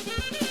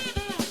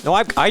 No,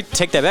 I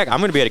take that back. I'm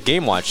going to be at a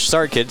game watch.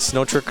 Sorry, kids.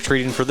 No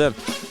trick-or-treating for them.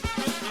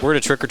 We're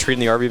going to trick-or-treat in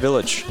the RV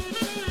Village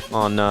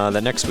on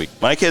that next week.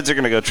 My kids are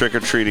going to go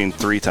trick-or-treating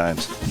 3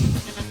 times.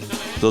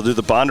 They'll do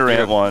the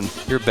Bondurant one.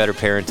 You're a better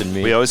parent than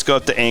me. We always go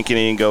up to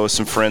Ankeny and go with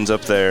some friends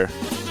up there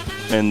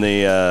in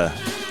the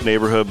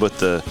neighborhood with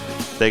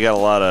they got a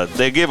lot of,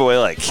 they give away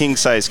like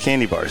king-size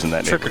candy bars in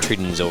that neighborhood.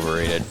 Trick-or-treating is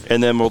overrated.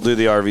 And then we'll do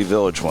the RV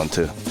Village one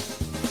too.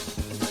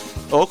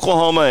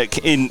 Oklahoma.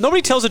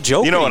 Nobody tells a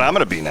joke. You know what I'm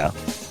going to be now?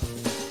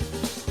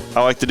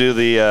 I like to do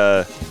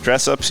the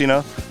dress-ups,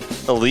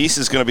 Elise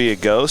is going to be a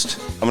ghost.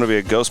 I'm going to be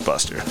a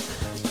Ghostbuster. I'm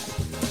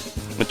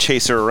going to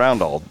chase her around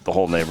the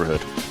whole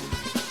neighborhood.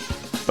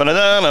 I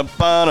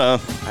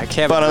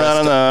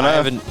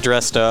haven't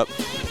dressed up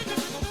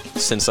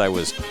since I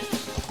was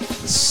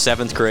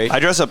 7th grade. I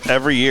dress up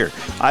every year.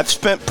 I've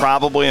spent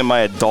probably in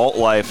my adult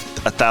life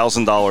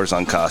 $1,000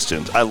 on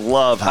costumes. I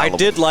love Halloween. I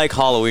did like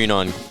Halloween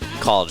on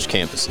college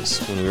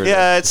campuses when we were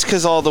there. It's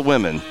because all the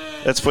women.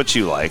 That's what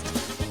you liked.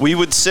 We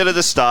would sit at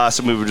the Stas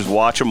and we would just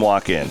watch them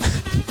walk in.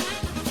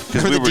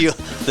 Remember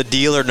the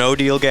deal or no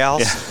deal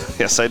gals? Yeah.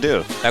 Yes, I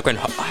do. Back when,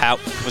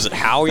 was it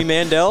Howie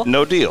Mandel?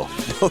 No deal.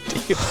 No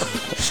deal.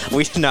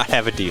 We did not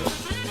have a deal.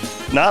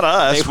 Not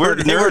us.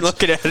 They were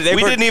looking at it.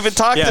 We didn't even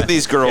talk to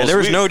these girls. Yeah, there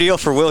was no deal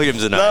for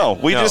Williams and I. No,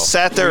 we just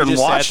sat there and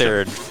watched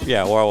them.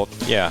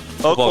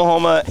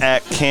 Oklahoma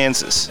at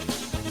Kansas.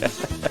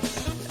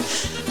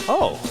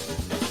 Oh.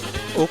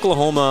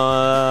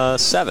 Oklahoma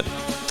 7.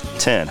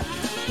 10.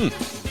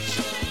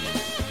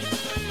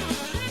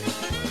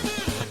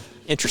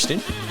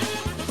 Interesting.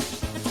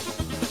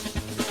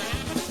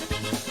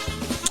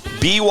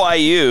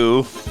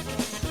 BYU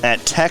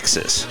at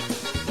Texas.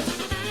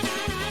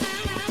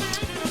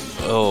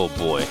 Oh,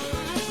 boy.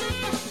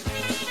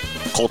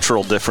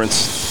 Cultural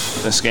difference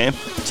in this game.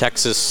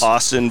 Texas.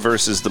 Austin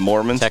versus the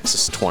Mormons.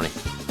 Texas 20.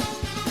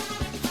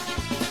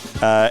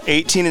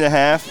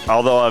 18.5,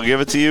 although I'll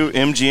give it to you,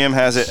 MGM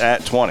has it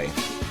at 20.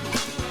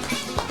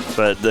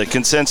 But the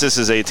consensus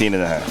is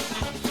 18.5.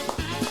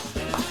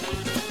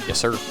 Yes,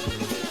 sir.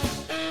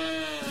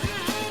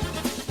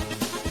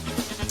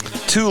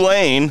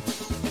 Tulane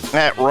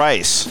at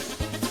Rice.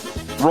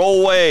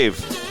 Roll wave.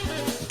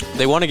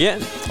 They won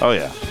again. Oh,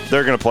 yeah.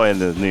 They're going to play in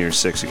the New Year's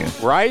Six again.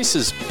 Rice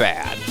is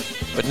bad,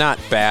 but not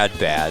bad.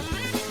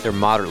 They're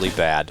moderately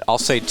bad. I'll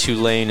say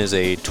Tulane is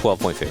a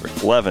 12-point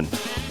favorite. 11.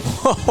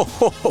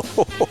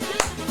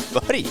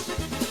 Buddy.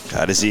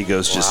 God, his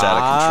ego's just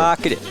out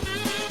of control.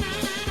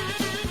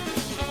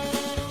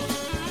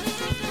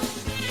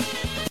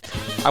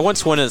 I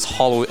once went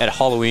at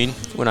Halloween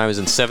when I was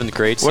in 7th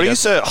grade. What do you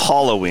say?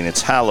 Halloween.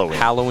 It's Halloween.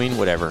 Halloween,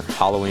 whatever.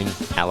 Halloween,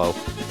 hallow.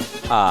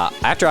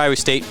 After Iowa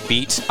State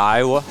beat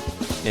Iowa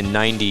in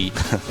 98.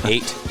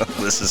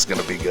 This is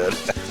going to be good.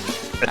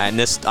 And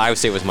this Iowa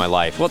State was my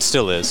life. Well, it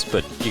still is,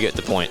 but you get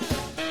the point.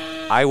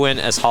 I went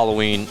as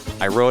Halloween.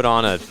 I wrote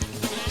on a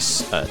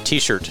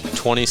T-shirt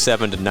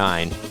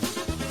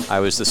 27-9. I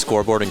was the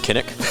scoreboard in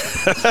Kinnick.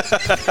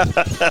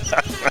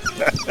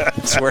 I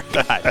swear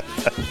to God.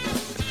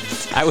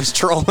 I was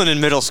trolling in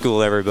middle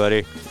school,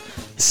 everybody.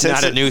 It's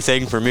not a new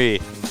thing for me.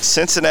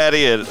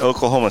 Cincinnati at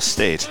Oklahoma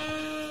State.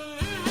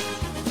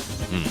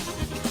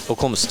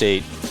 Oklahoma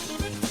State,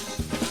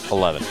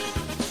 11.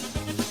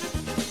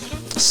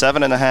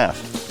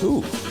 7.5.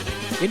 Ooh,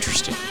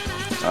 interesting.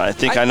 I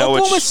think I know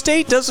Oklahoma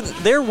State doesn't.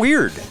 They're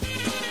weird.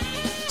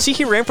 See,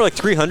 he ran for like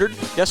 300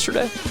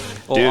 yesterday.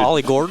 Dude,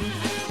 Ollie Gordon.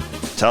 I'm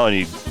telling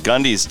you,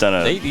 Gundy's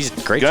done He's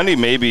great. Gundy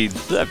may be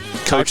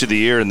coach of the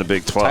year in the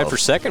Big 12. Tied for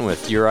second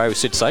with your Iowa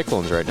State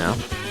Cyclones right now.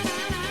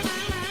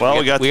 Well,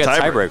 we got the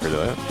tiebreaker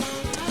though.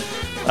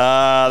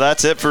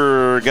 That's it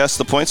for guess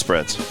the point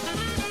spreads.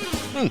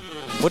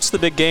 What's the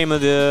big game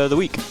of the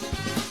week?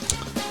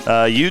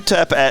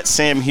 UTEP at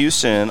Sam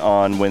Houston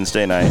on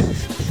Wednesday night.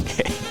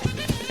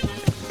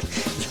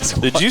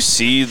 Did you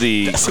see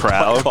the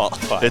crowd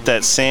at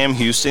that Sam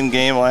Houston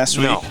game last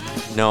week?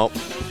 No.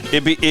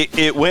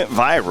 It went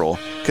viral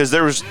because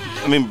there was,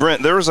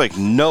 Brent, there was like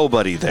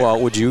nobody there.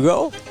 Well, would you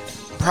go?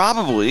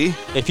 Probably.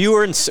 If you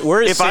were in,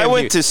 if I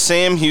went to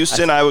Sam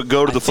Houston, I would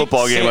go to the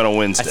football game on a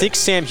Wednesday. I think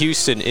Sam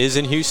Houston is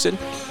in Houston,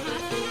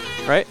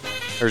 right?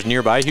 Or is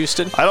nearby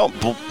Houston? I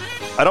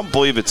don't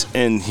believe it's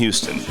in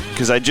Houston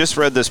because I just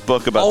read this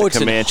book about the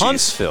Comanches. Oh, it's in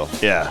Huntsville.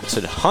 Yeah. It's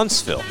in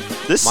Huntsville.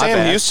 This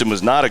Sam Houston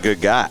was not a good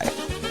guy.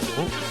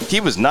 He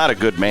was not a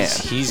good man.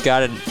 He's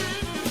got a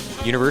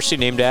university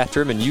named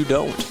after him, and you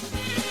don't.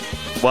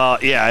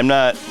 Well, yeah, I'm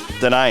not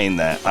denying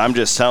that. I'm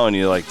just telling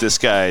you, like, this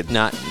guy...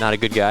 Not a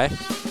good guy?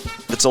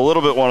 It's a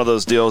little bit one of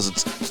those deals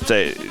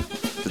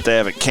that they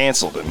haven't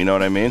canceled him, you know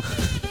what I mean?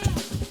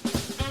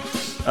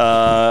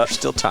 There's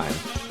still time.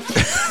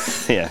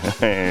 Yeah,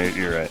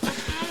 you're right.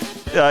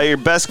 Your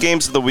best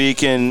games of the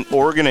week in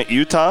Oregon at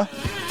Utah.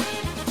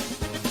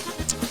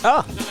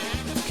 Oh,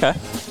 okay.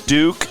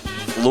 Duke,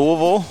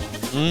 Louisville.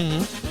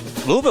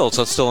 Mm-hmm.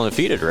 Louisville's still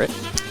undefeated, right?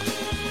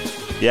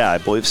 Yeah, I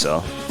believe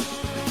so.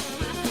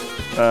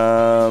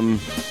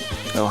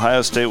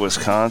 Ohio State,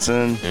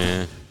 Wisconsin.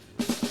 Yeah.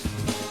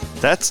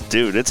 It's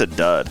a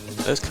dud.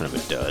 That's kind of a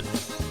dud.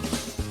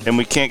 And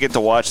we can't get to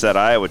watch that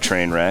Iowa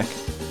train wreck.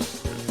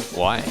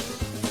 Why?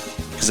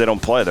 Because they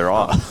don't play. They're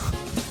off.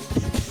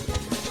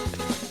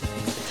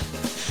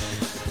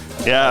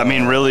 Yeah,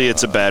 really,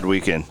 it's a bad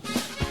weekend.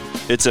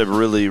 It's a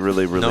really,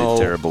 really, really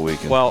terrible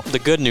weekend. Well, the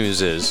good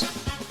news is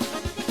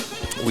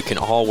we can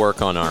all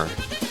work on our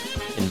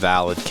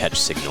invalid catch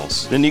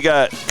signals. Then you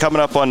got,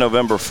 coming up on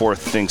November 4th,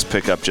 things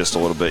pick up just a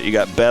little bit. You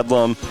got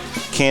Bedlam,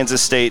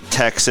 Kansas State,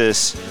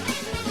 Texas,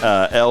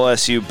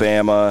 LSU,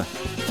 Bama.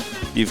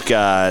 You've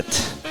got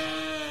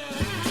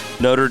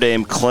Notre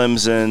Dame,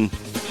 Clemson.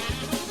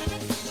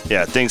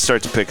 Yeah, things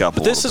start to pick up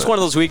But this is one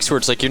of those weeks where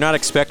it's like you're not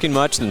expecting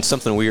much and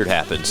something weird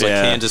happens. Like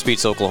Kansas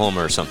beats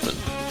Oklahoma or something.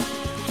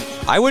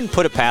 I wouldn't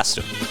put it past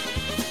them.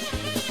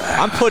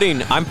 I'm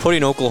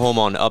putting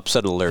Oklahoma on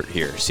upset alert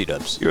here,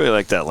 C-Dubs. You really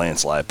like that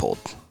Lance Leipold.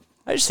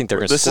 I just think they're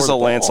going to score This is a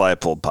Lance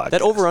Leipold podcast.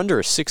 That over-under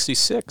is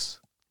 66.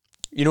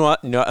 You know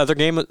what? No other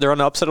game they're on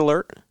upset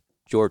alert?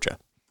 Georgia.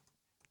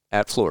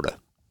 At Florida.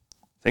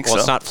 Think so. Well,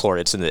 it's not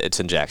Florida. It's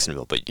in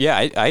Jacksonville. But yeah,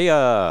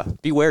 I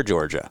beware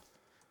Georgia.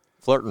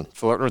 Flirting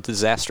with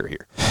disaster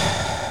here.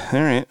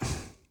 All right.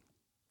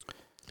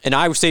 And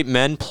Iowa State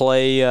men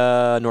play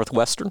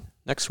Northwestern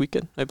next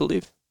weekend, I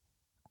believe.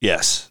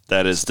 Yes,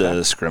 that is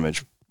the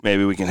scrimmage.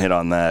 Maybe we can hit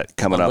on that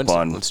coming up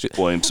on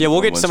Williamson. Yeah,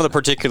 we'll get some of the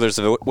particulars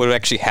of what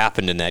actually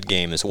happened in that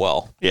game as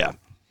well. Yeah.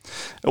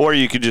 Or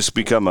you could just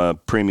become a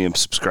premium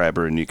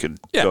subscriber and you could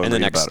go in the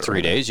read next about it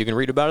 3 days. You can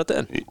read about it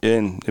then.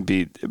 And it'd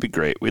be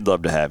great. We'd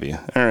love to have you.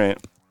 All right.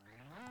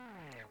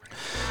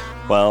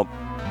 Well,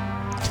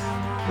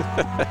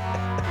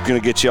 going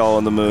to get you all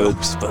in the mood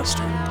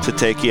to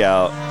take you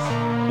out.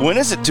 When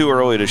is it too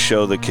early to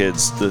show the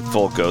kids the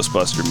full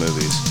Ghostbuster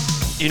movies?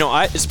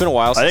 It's been a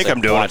while since I think I'm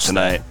doing it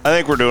tonight. I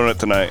think we're doing it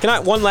tonight. Can I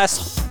one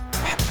last?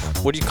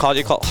 What do you call it?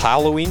 You call it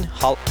Halloween?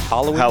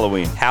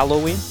 Halloween.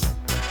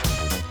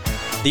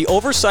 The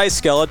oversized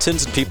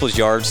skeletons in people's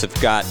yards have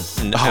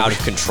gotten out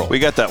of control. We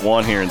got that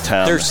one here in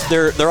town.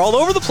 They're all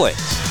over the place.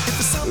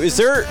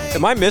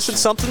 Am I missing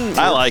something?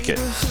 I like it.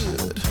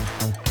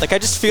 Like, I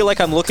just feel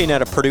like I'm looking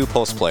at a Purdue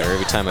post player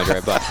every time I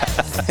drive by.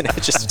 And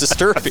it's just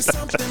disturbing.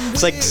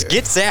 It's like,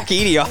 get Zach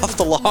Edey off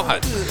the lawn.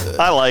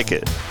 I like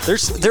it.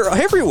 They're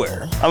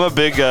everywhere. I'm a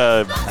big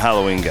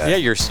Halloween guy. Yeah,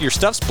 your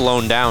stuff's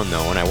blown down,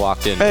 though, when I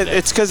walked in. Hey,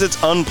 it's because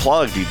it's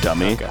unplugged, you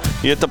dummy. Okay.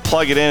 You have to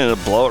plug it in and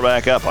it'll blow it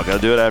back up. I got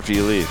to do it after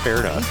you leave. Fair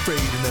enough.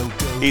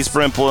 He's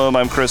Brent Blum.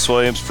 I'm Chris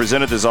Williams.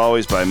 Presented, as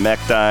always, by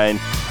Mechdine.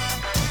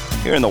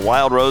 Here in the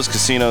Wild Rose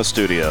Casino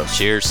Studios.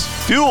 Cheers.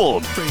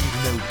 Fueled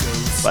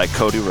by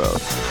Cody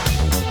Road.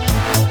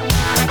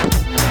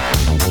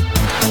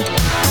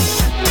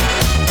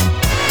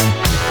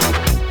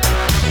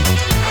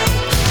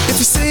 If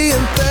you're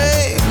seeing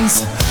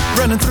things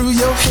running through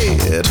your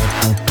head,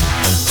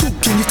 who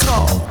can you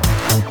call?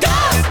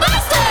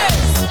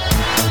 Ghostbusters!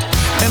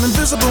 An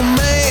invisible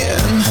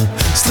man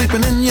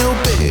sleeping in your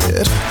bed.